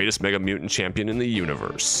by the greatest Mega Mutant champion in the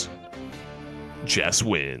universe. Jess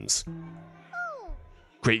wins.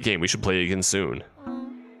 Great game. We should play again soon.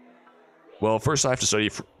 Well, first I have to study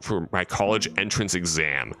for my college entrance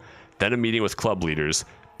exam, then a meeting with club leaders,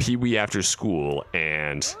 Pee-wee after school,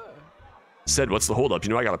 and said, what's the holdup? You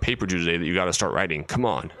know I got a paper due today that you got to start writing. Come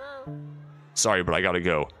on. Sorry, but I got to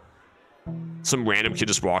go. Some random kid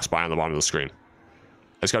just walks by on the bottom of the screen.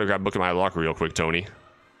 just gotta grab a book in my locker real quick, Tony.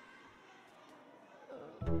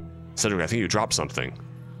 Cedric, I think you dropped something.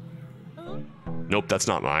 Nope, that's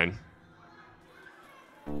not mine.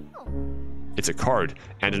 It's a card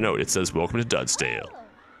and a note. It says, "Welcome to Dudsdale."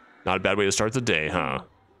 Not a bad way to start the day, huh?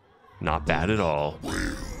 Not bad at all.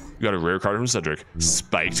 You got a rare card from Cedric.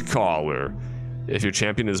 Spiked Collar. If your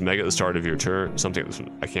champion is mega at the start of your turn,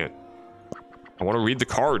 something, I can't. I want to read the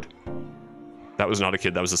card. That was not a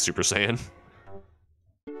kid, that was a Super Saiyan.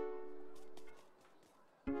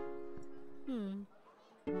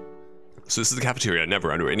 So this is the cafeteria.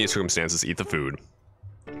 Never, under any circumstances, eat the food.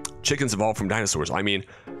 Chickens evolved from dinosaurs. I mean,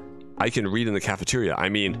 I can read in the cafeteria. I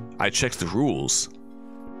mean, I checked the rules.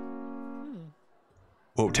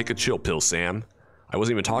 Whoa, take a chill pill, Sam. I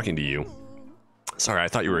wasn't even talking to you. Sorry, I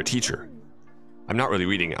thought you were a teacher. I'm not really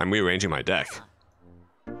reading, I'm rearranging my deck.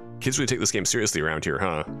 Kids really take this game seriously around here,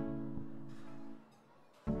 huh?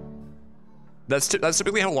 That's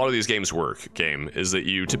typically how a lot of these games work, is that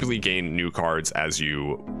you typically gain new cards as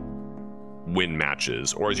you win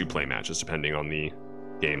matches, or as you play matches, depending on the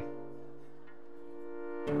game.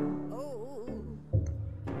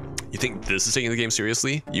 You think this is taking the game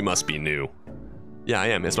seriously? You must be new. Yeah, I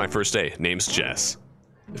am. It's my first day. Name's Jess.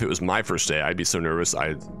 If it was my first day, I'd be so nervous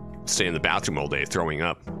I'd stay in the bathroom all day, throwing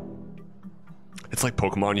up. It's like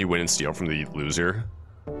Pokemon, you win and steal from the loser.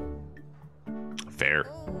 Fair.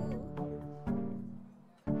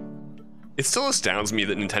 It still astounds me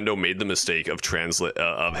that Nintendo made the mistake of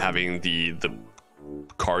having the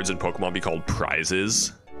cards in Pokemon be called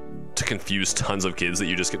prizes to confuse tons of kids that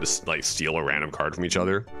you just get to like steal a random card from each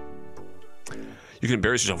other. You can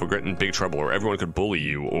embarrass yourself or get in big trouble, or everyone could bully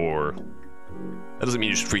you, or that doesn't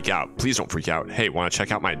mean you should freak out. Please don't freak out. Hey, want to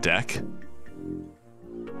check out my deck?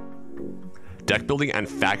 Deck building and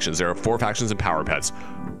factions. There are 4 factions and power pets: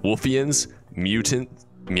 Wolfians,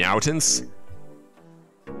 Meowtants,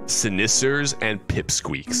 Sinisters, and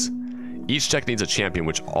Pipsqueaks. Each deck needs a champion,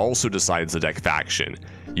 which also decides the deck faction.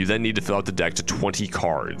 You then need to fill out the deck to 20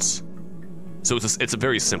 cards. So it's a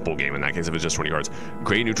very simple game in that case if it's just 20 cards.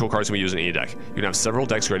 Gray neutral cards can be used in any deck. You can have several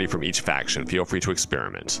decks ready from each faction. Feel free to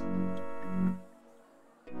experiment.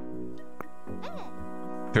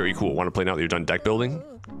 Very cool. Want to play now that you've done deck building?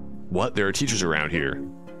 What? There are teachers around here.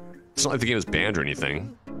 It's not like the game is banned or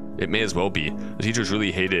anything. It may as well be. The teachers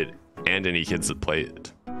really hate it, and any kids that play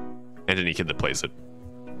it. And any kid that plays it.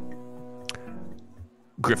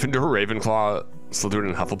 Gryffindor, Ravenclaw, Slytherin,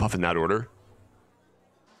 and Hufflepuff in that order.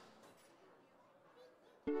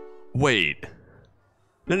 Wait.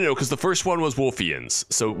 No, because the first one was Wolfians.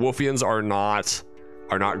 So Wolfians are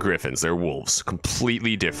not Griffins, they're wolves.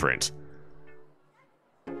 Completely different.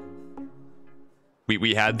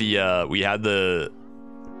 We had the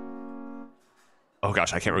oh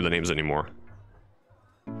gosh, I can't remember the names anymore.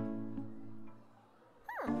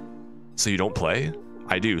 So you don't play?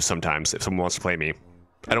 I do sometimes if someone wants to play me.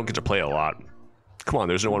 I don't get to play a lot. Come on,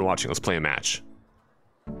 there's no one watching. Let's play a match.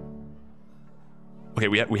 Okay,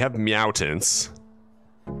 we have Meowtants.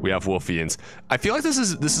 We have Wolfians. I feel like this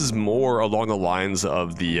is more along the lines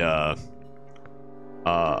of the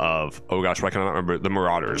oh gosh, why can I not remember? The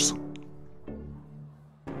Marauders.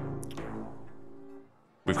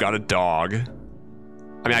 We've got a dog.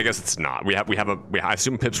 I mean, I guess it's not. I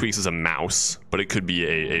assume Pipsqueaks is a mouse, but it could be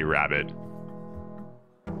a rabbit.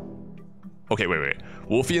 Okay, wait.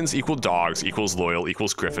 Wolfians equal dogs equals loyal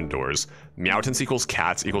equals Gryffindors. Meowtants equals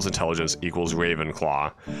cats equals intelligence equals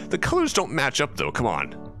Ravenclaw. The colors don't match up though. Come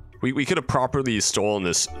on. We could have properly stolen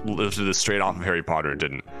this, lifted this straight off of Harry Potter and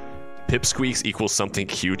didn't. Pipsqueaks equals something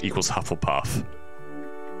cute equals Hufflepuff.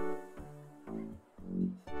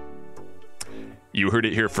 You heard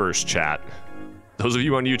it here first, chat. Those of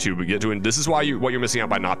you on YouTube, we get doing. This is why what you're missing out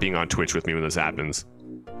by not being on Twitch with me when this happens.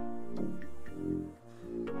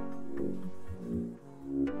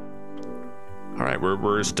 All right,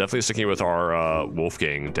 we're definitely sticking with our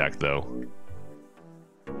Wolfgang deck though.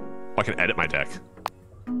 Oh, I can edit my deck.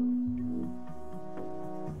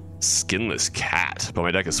 Skinless cat, but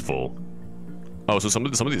my deck is full. Oh, so some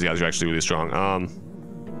of these guys are actually really strong.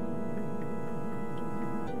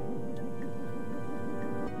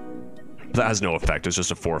 That has no effect. It's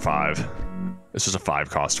just a 4/5. It's just a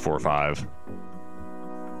 5-cost 4/5.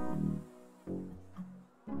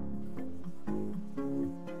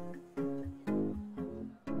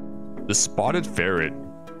 The spotted ferret.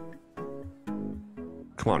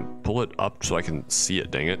 Come on, pull it up so I can see it,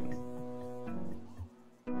 dang it.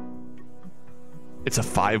 It's a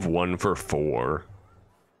 5/1 for 4.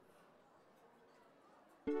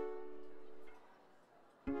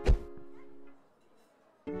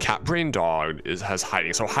 Cat Brain Dog has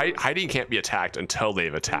hiding. So hiding can't be attacked until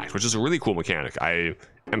they've attacked, which is a really cool mechanic. I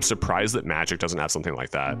am surprised that Magic doesn't have something like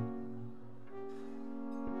that.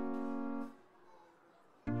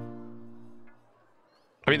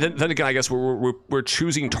 I mean, then again, I guess we're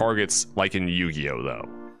choosing targets like in Yu-Gi-Oh, though.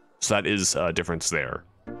 So that is a difference there.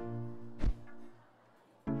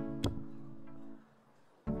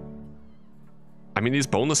 I mean, these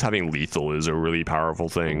boneless having lethal is a really powerful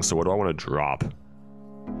thing. So what do I want to drop?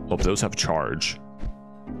 Oh, those have charge.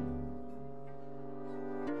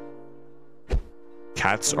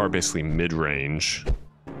 Cats are basically mid-range.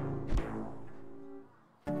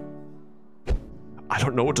 I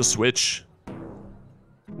don't know what to switch.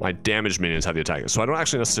 My damaged minions have the attack. So I don't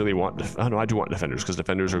actually necessarily want... Oh, no, I do want defenders, because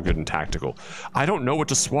defenders are good and tactical. I don't know what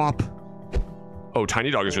to swap. Oh,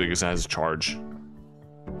 Tiny Dog is really good because it has charge.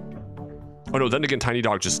 Oh, no, then again, Tiny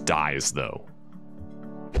Dog just dies, though.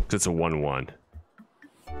 Because it's a 1-1.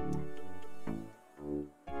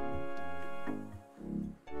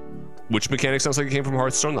 Which mechanic sounds like it came from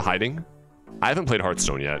Hearthstone? The hiding? I haven't played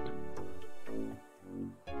Hearthstone yet.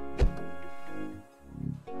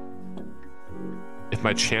 If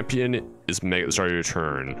my champion is mega at the start of your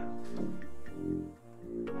turn.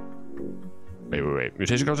 Wait.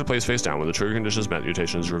 Mutation comes to place face down. When the trigger condition is met,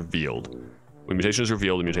 mutation is revealed. When mutation is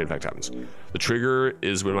revealed, the mutate effect happens. The trigger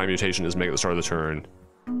is when my mutation is mega at the start of the turn.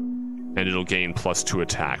 And it'll gain +2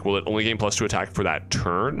 attack. Will it only gain +2 attack for that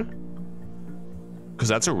turn? Because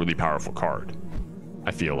that's a really powerful card,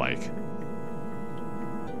 I feel like.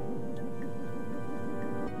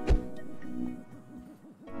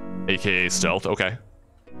 AKA stealth, okay.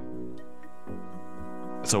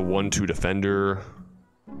 It's a 1-2 defender.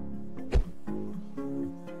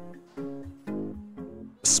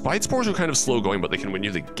 Spite Spores are kind of slow going, but they can win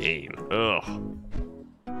you the game. Ugh.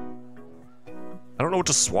 I don't know what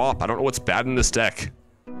to swap. I don't know what's bad in this deck.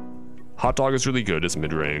 Hot Dog is really good. It's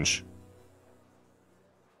mid-range.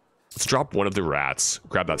 Let's drop one of the rats.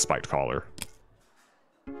 Grab that spiked collar.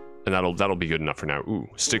 And that'll be good enough for now. Ooh,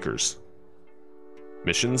 stickers.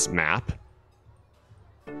 Missions, map.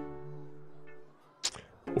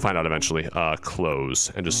 We'll find out eventually.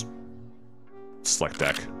 Close and just select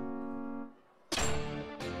deck.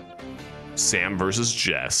 Sam versus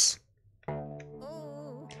Jess.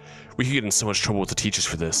 We could get in so much trouble with the teachers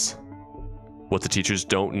for this. What the teachers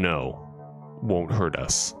don't know won't hurt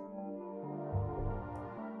us.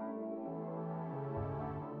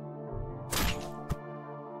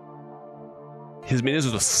 His minions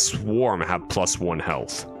with a swarm have +1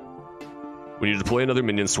 health. When you deploy another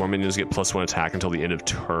minion, swarm minions get +1 attack until the end of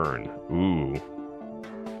turn. Ooh.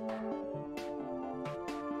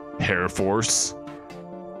 Hair Force.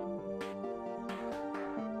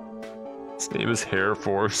 His name is Hair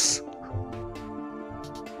Force.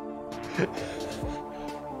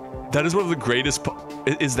 That is one of the greatest...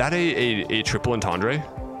 Is that a triple entendre?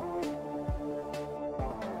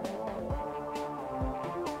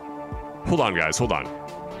 Hold on, guys. Hold on.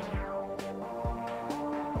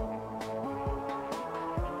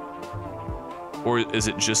 Or is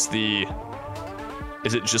it just the...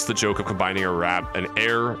 Is it just the joke of combining an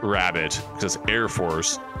air rabbit because it's Air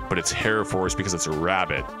Force, but it's Hair Force because it's a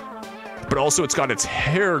rabbit, but also it's got its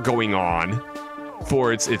hair going on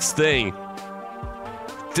for its thing.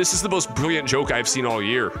 This is the most brilliant joke I've seen all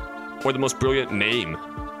year, or the most brilliant name.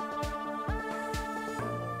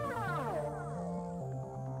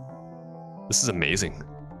 This is amazing.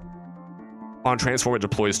 On transform, it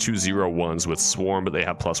deploys 2 0/1s with swarm, but they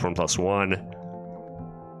have +1/+1.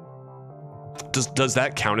 Does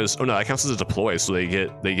that count as... Oh no, that counts as a deploy, so they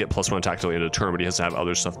get +1 attack till the end of the turn, but he has to have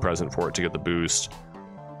other stuff present for it to get the boost.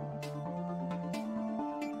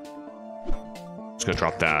 Just gonna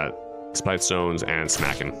drop that. Spite Stones and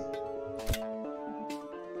smack him.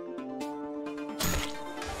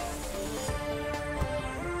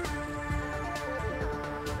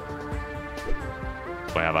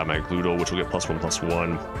 I have my Gloodle, which will get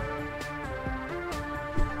 +1/+1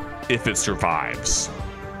 if it survives.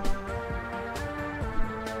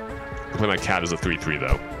 I'll play my cat as a 3/3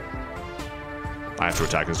 though. I have to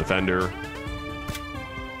attack his defender.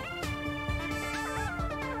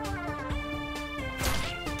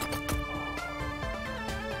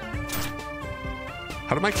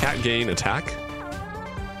 How did my cat gain attack?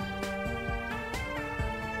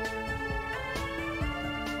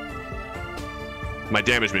 My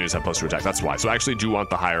damage minions have +2 attack, that's why. So I actually do want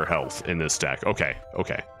the higher health in this deck. Okay,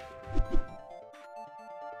 okay.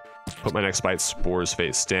 Put my next Spite Spores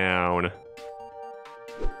face down.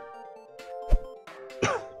 Oh,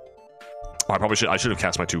 I should have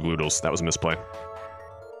cast my 2 Gloodles. That was a misplay.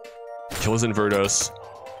 Kill his Inverdos.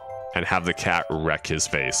 and have the cat wreck his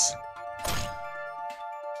face.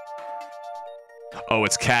 Oh,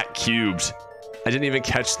 it's cat cubed. I didn't even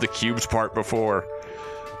catch the cubed part before.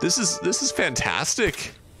 This is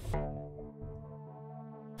fantastic.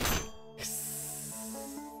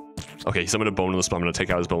 Okay, summon a boneless, but I'm gonna take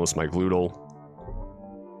out his boneless my gloodle.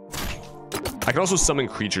 I can also summon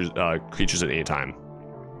creatures at any time.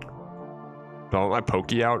 Do I want my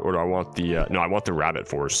Pokey out, or do I want the no, I want the Rabbit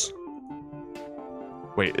Force.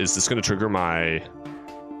 Wait, is this gonna trigger my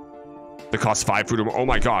the cost 5 food? Oh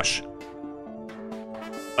my gosh.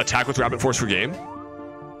 Attack with Rabbit Force for game?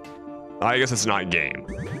 I guess it's not game.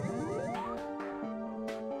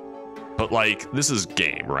 But like, this is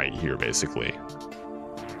game right here, basically.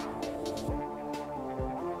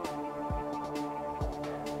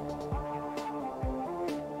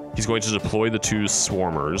 He's going to deploy the 2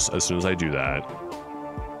 swarmers as soon as I do that.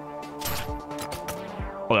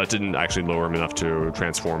 Oh, that didn't actually lower him enough to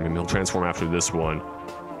transform him. He'll transform after this one.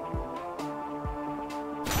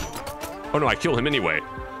 Oh no, I killed him anyway.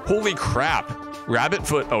 Holy crap. Rabbit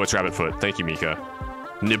foot. Oh, it's rabbit foot. Thank you, Mika.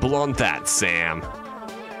 Nibble on that, Sam.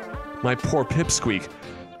 My poor pipsqueak.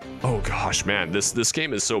 Oh gosh, man, this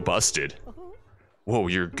game is so busted. Whoa,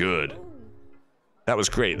 you're good. That was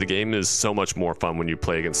great. The game is so much more fun when you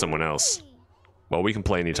play against someone else. Well, we can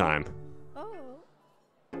play anytime.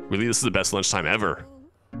 Really, this is the best lunchtime ever.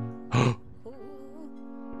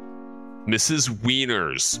 Mrs.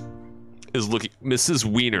 Wieners is looking. Mrs.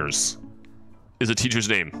 Wieners is a teacher's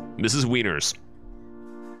name. Mrs. Wieners.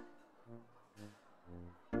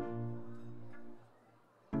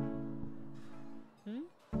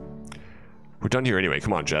 We're done here anyway.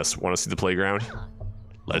 Come on, Jess. Want to see the playground?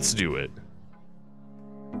 Let's do it.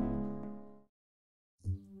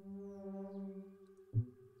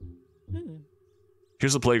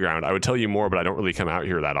 Here's the playground. I would tell you more, but I don't really come out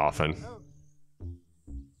here that often.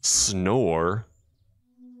 Snore?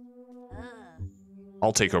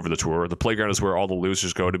 I'll take over the tour. The playground is where all the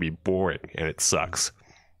losers go to be boring, and it sucks.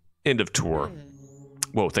 End of tour.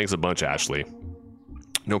 Whoa, thanks a bunch, Ashley.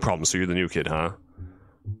 No problem, so you're the new kid, huh?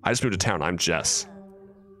 I just moved to town. I'm Jess.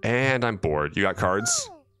 And I'm bored. You got cards?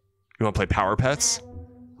 You want to play Power Pets?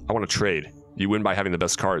 I want to trade. You win by having the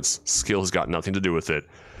best cards. Skill has got nothing to do with it.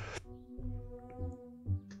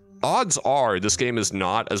 Odds are this game is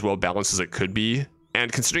not as well balanced as it could be,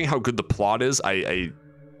 and considering how good the plot is, I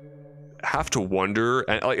have to wonder.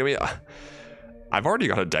 And like, I mean, I've already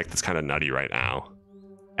got a deck that's kind of nutty right now,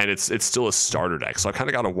 and it's still a starter deck, so I kind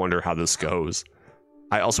of got to wonder how this goes.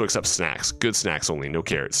 I also accept snacks, good snacks only, no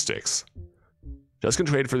carrot sticks. Just can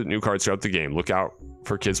trade for the new cards throughout the game. Look out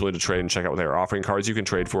for kids willing to trade and check out what they are offering. Cards you can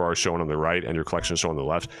trade for are shown on the right, and your collection is shown on the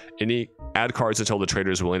left. Add cards until the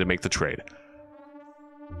trader is willing to make the trade.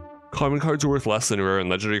 Common cards are worth less than rare, and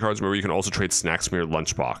legendary cards, remember, you can also trade snacks from your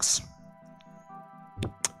lunchbox.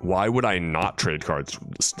 Why would I not trade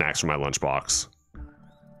snacks from my lunchbox?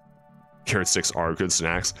 Carrot sticks are good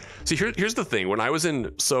snacks. See, here's the thing. When I was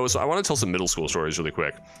in... So I want to tell some middle school stories really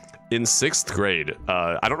quick. In 6th grade,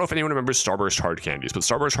 I don't know if anyone remembers Starburst hard candies, but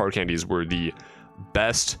Starburst hard candies were the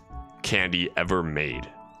best candy ever made.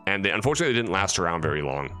 And they unfortunately didn't last around very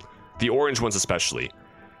long. The orange ones especially.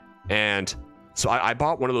 And... so I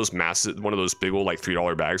bought one of those big old like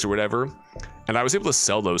 $3 bags or whatever, and I was able to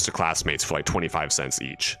sell those to classmates for like 25 cents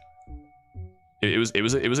each. It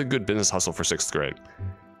was a good business hustle for 6th grade.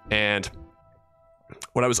 And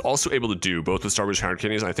what I was also able to do, both with Starburst hard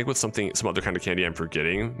candies, and I think with some other kind of candy I'm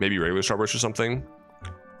forgetting, maybe regular Starburst or something.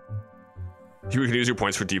 You can use your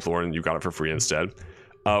points for Deep Lore and you got it for free instead.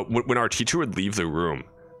 When our teacher would leave the room,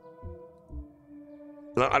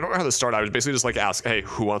 I don't know how this started. I would basically just like ask, hey,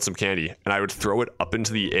 who wants some candy? And I would throw it up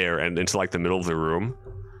into the air and into like the middle of the room.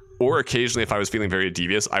 Or occasionally, if I was feeling very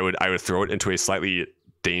devious, I would throw it into a slightly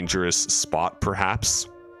dangerous spot, perhaps.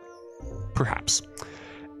 Perhaps.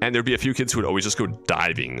 And there'd be a few kids who would always just go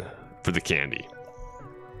diving for the candy.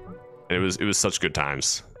 And it was such good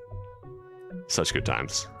times. Such good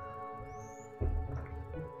times.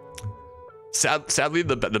 Sadly,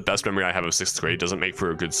 the best memory I have of 6th grade doesn't make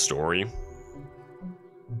for a good story.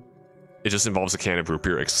 It just involves a can of root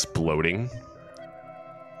beer exploding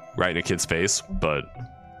right in a kid's face, but...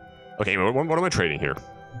 okay, what am I trading here?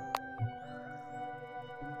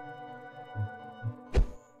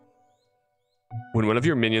 When one of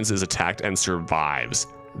your minions is attacked and survives,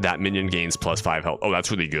 that minion gains +5 health. Oh,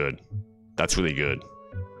 that's really good. That's really good.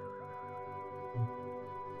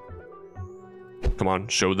 Come on,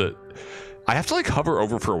 show the... I have to like hover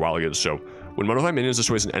over for a while to get to show. When one of my minions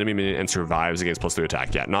destroys an enemy minion and survives against +3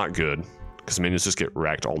 attack. Yeah, not good. Because minions just get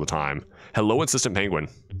wrecked all the time. Hello, Insistent Penguin.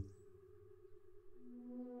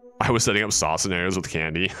 I was setting up sauce scenarios with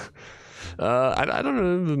candy. I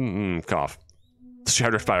don't know. Cough.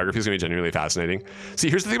 Shadow's biography is going to be genuinely fascinating. See,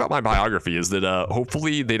 here's the thing about my biography is that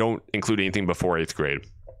hopefully they don't include anything before 8th grade.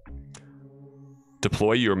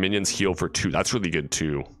 Deploy your minions heal for 2. That's really good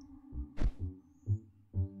too.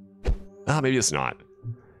 Maybe it's not.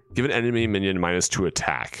 Give an enemy minion -2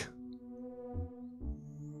 attack.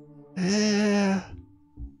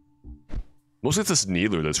 Mostly it's this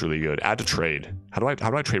Needler that's really good. Add to trade. How do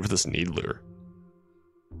I trade for this Needler?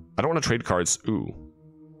 I don't want to trade cards. Ooh.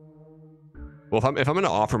 Well, if I'm going to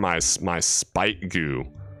offer my Spike Goo,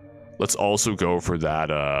 let's also go for that.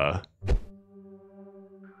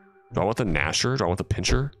 Do I want the Gnasher? Do I want the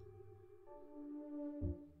Pincher?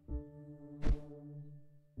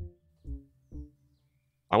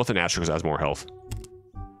 I want the Gnasher because it has more health.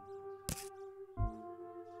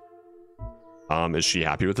 Is she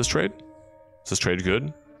happy with this trade? Is this trade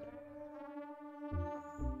good?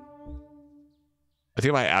 I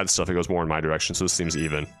think if I add stuff, it goes more in my direction, so this seems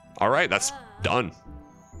even. All right, that's done.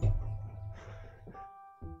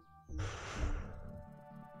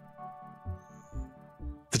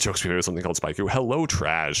 The joke's behind something called Spike. Hello,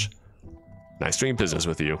 Trash. Nice doing business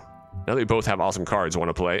with you. Now that we both have awesome cards, want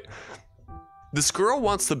to play? This girl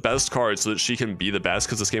wants the best cards so that she can be the best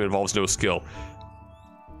because this game involves no skill.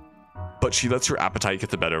 But she lets her appetite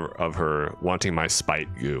get the better of her wanting my Spike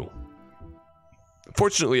Goo.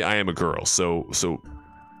 Fortunately, I am a girl, so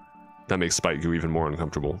that makes Spike Goo even more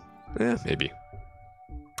uncomfortable. Maybe.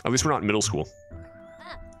 At least we're not in middle school.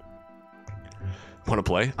 Want to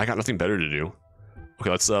play? I got nothing better to do. Okay,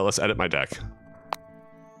 let's edit my deck.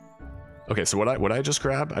 Okay, so what I just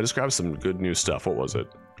grabbed? I just grabbed some good new stuff. What was it?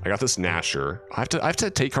 I got this Gnasher. I have to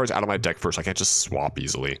take cards out of my deck first. I can't just swap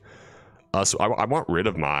easily. So I want rid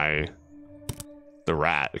of the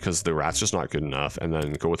rat because the rat's just not good enough, and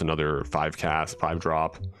then go with another 5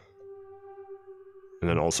 drop, and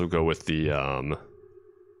then also go with the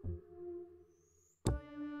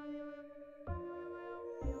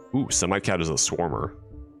ooh, Semi-Cat is a Swarmer.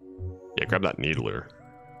 Yeah, grab that Needler.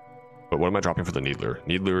 But what am I dropping for the Needler?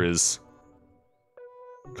 Needler is,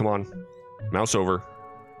 come on, mouse over.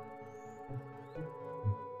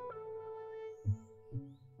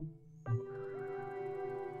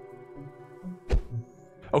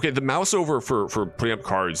 Okay, the mouse over for putting up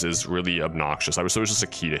cards is really obnoxious. So it was just a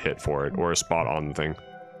key to hit for it, or a spot on the thing.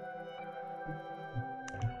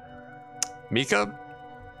 Mika?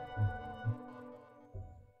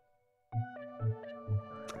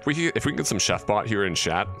 If we can get some Chef Bot here in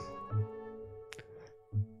chat.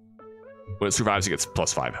 When it survives, it gets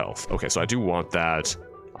 +5 health. Okay, so I do want that.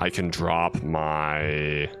 I can drop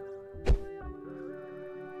my...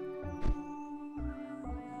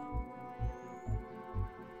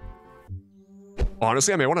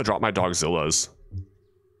 Honestly, I may want to drop my Dogzillas.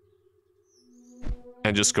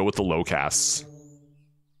 And just go with the low casts.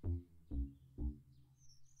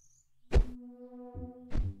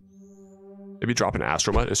 Maybe drop an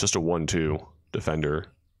Astromut. It's just a 1/2 defender.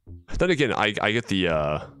 Then again, I get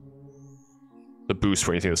the boost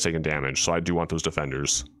for anything that's taking damage, so I do want those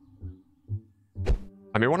defenders.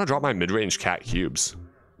 I may want to drop my mid-range cat cubes.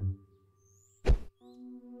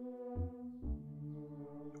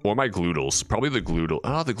 Or my Gloodles. Probably the Gloodle.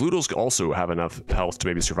 The Gloodles also have enough health to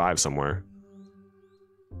maybe survive somewhere.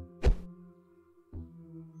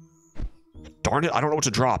 Darn it, I don't know what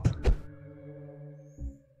to drop.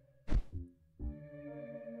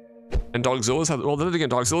 And Dogzillas have... Well, then again,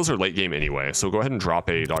 Dogzillas are late game anyway, so go ahead and drop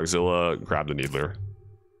a Dogzilla, grab the Needler.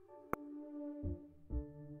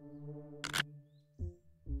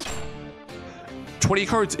 $20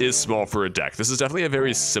 cards is small for a deck. This is definitely a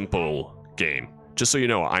very simple game. Just so you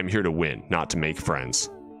know, I'm here to win, not to make friends.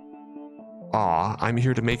 Aw, I'm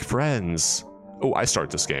here to make friends. Oh, I start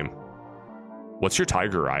this game. What's your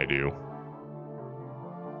Tiger Eye do?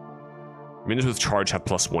 Minions with charge have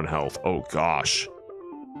 +1 health. Oh gosh.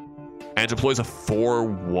 And it deploys a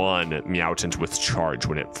 4/1 Meowtant with charge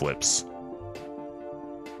when it flips.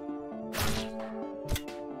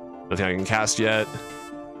 Nothing I can cast yet.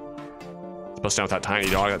 Let's bust down with that tiny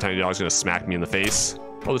dog. That tiny dog's gonna smack me in the face.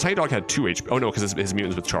 Oh, the tiny dog had 2 HP. Oh no, because his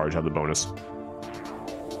mutants with charge have the bonus.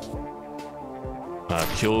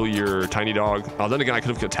 Kill your tiny dog. Oh, then again, I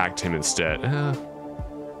could have attacked him instead.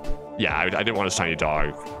 Yeah, I didn't want his tiny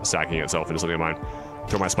dog stacking itself into something of mine.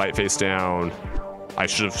 Throw my Spite Face down. I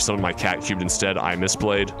should have summoned my cat cubed instead. I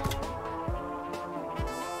misplayed.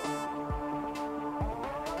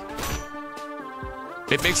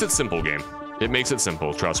 It makes it simple, game. It makes it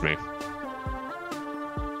simple, trust me.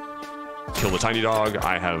 Kill the tiny dog.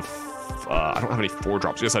 I have... I don't have any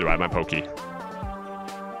 4-drops. Yes, I do. I have my Pokey.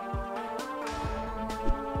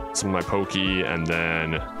 some of my pokey, and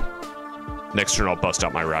then next turn I'll bust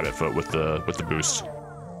out my rabbit foot with the boost.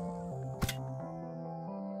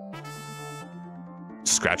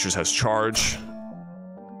 Scratchers has charge.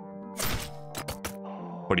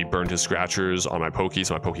 But he burned his scratchers on my pokey,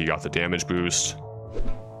 so my pokey got the damage boost.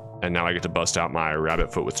 And now I get to bust out my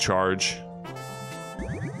rabbit foot with charge.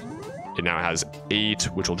 It now has 8,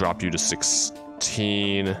 which will drop you to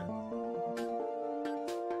 16.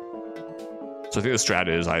 So I think the strat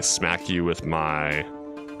is I smack you with my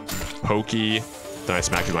pokey, then I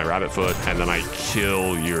smack you with my rabbit foot, and then I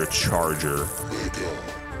kill your charger.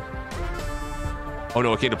 Oh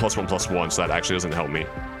no, it came to +1/+1, so that actually doesn't help me.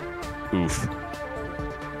 Oof.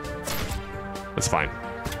 That's fine.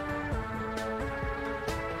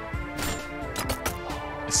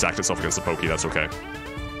 It stacked itself against the pokey, that's okay.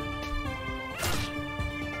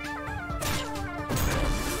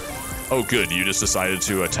 Oh good, you just decided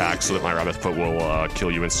to attack so that my rabbit foot will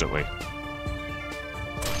kill you instantly.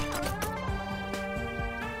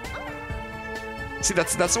 See,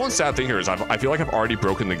 that's the one sad thing here is I feel like I've already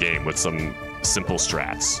broken the game with some simple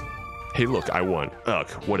strats. Hey look, I won. Ugh,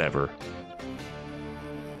 whatever.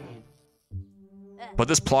 But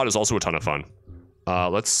this plot is also a ton of fun.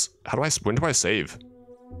 When do I save?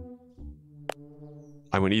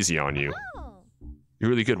 I went easy on you. You're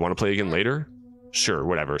really good. Want to play again later? Sure,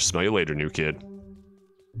 whatever. Smell you later, new kid.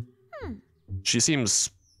 She seems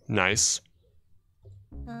nice.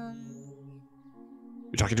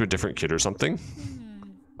 You're talking to a different kid or something?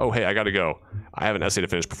 Oh, hey, I gotta go. I have an essay to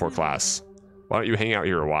finish before class. Why don't you hang out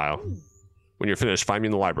here a while? When you're finished, find me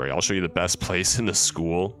in the library. I'll show you the best place in the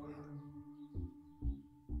school.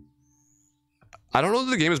 I don't know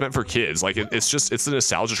that the game is meant for kids. Like, it's the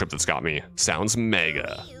nostalgia trip that's got me. Sounds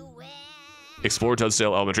mega. Explore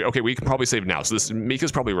Dudsdale Elementary. Okay, we can probably save now. So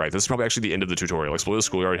Mika's probably right. This is probably actually the end of the tutorial. Explore the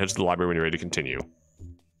schoolyard, head to the library when you're ready to continue.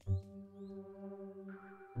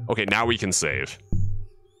 Okay, now we can save.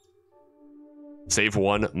 Save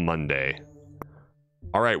 1 Monday.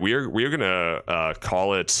 All right, we're gonna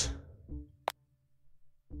call it.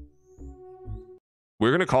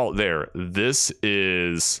 We're gonna call it there. This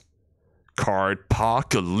is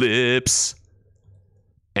Cardpocalypse.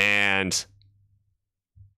 And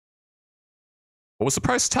what was the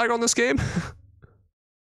price tag on this game?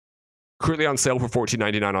 Currently on sale for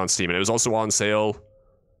 $14.99 on Steam, and it was also on sale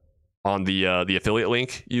on the affiliate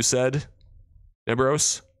link you said,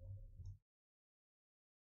 Nebros.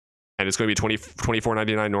 And it's going to be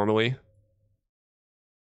 $24.99 normally.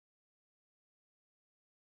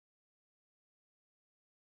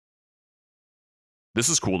 This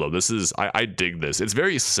is cool though. I dig this. It's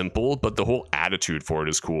very simple, but the whole attitude for it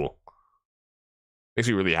is cool. Makes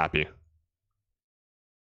me really happy.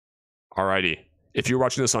 Alrighty. If you're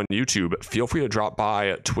watching this on YouTube, feel free to drop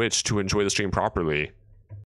by Twitch to enjoy the stream properly.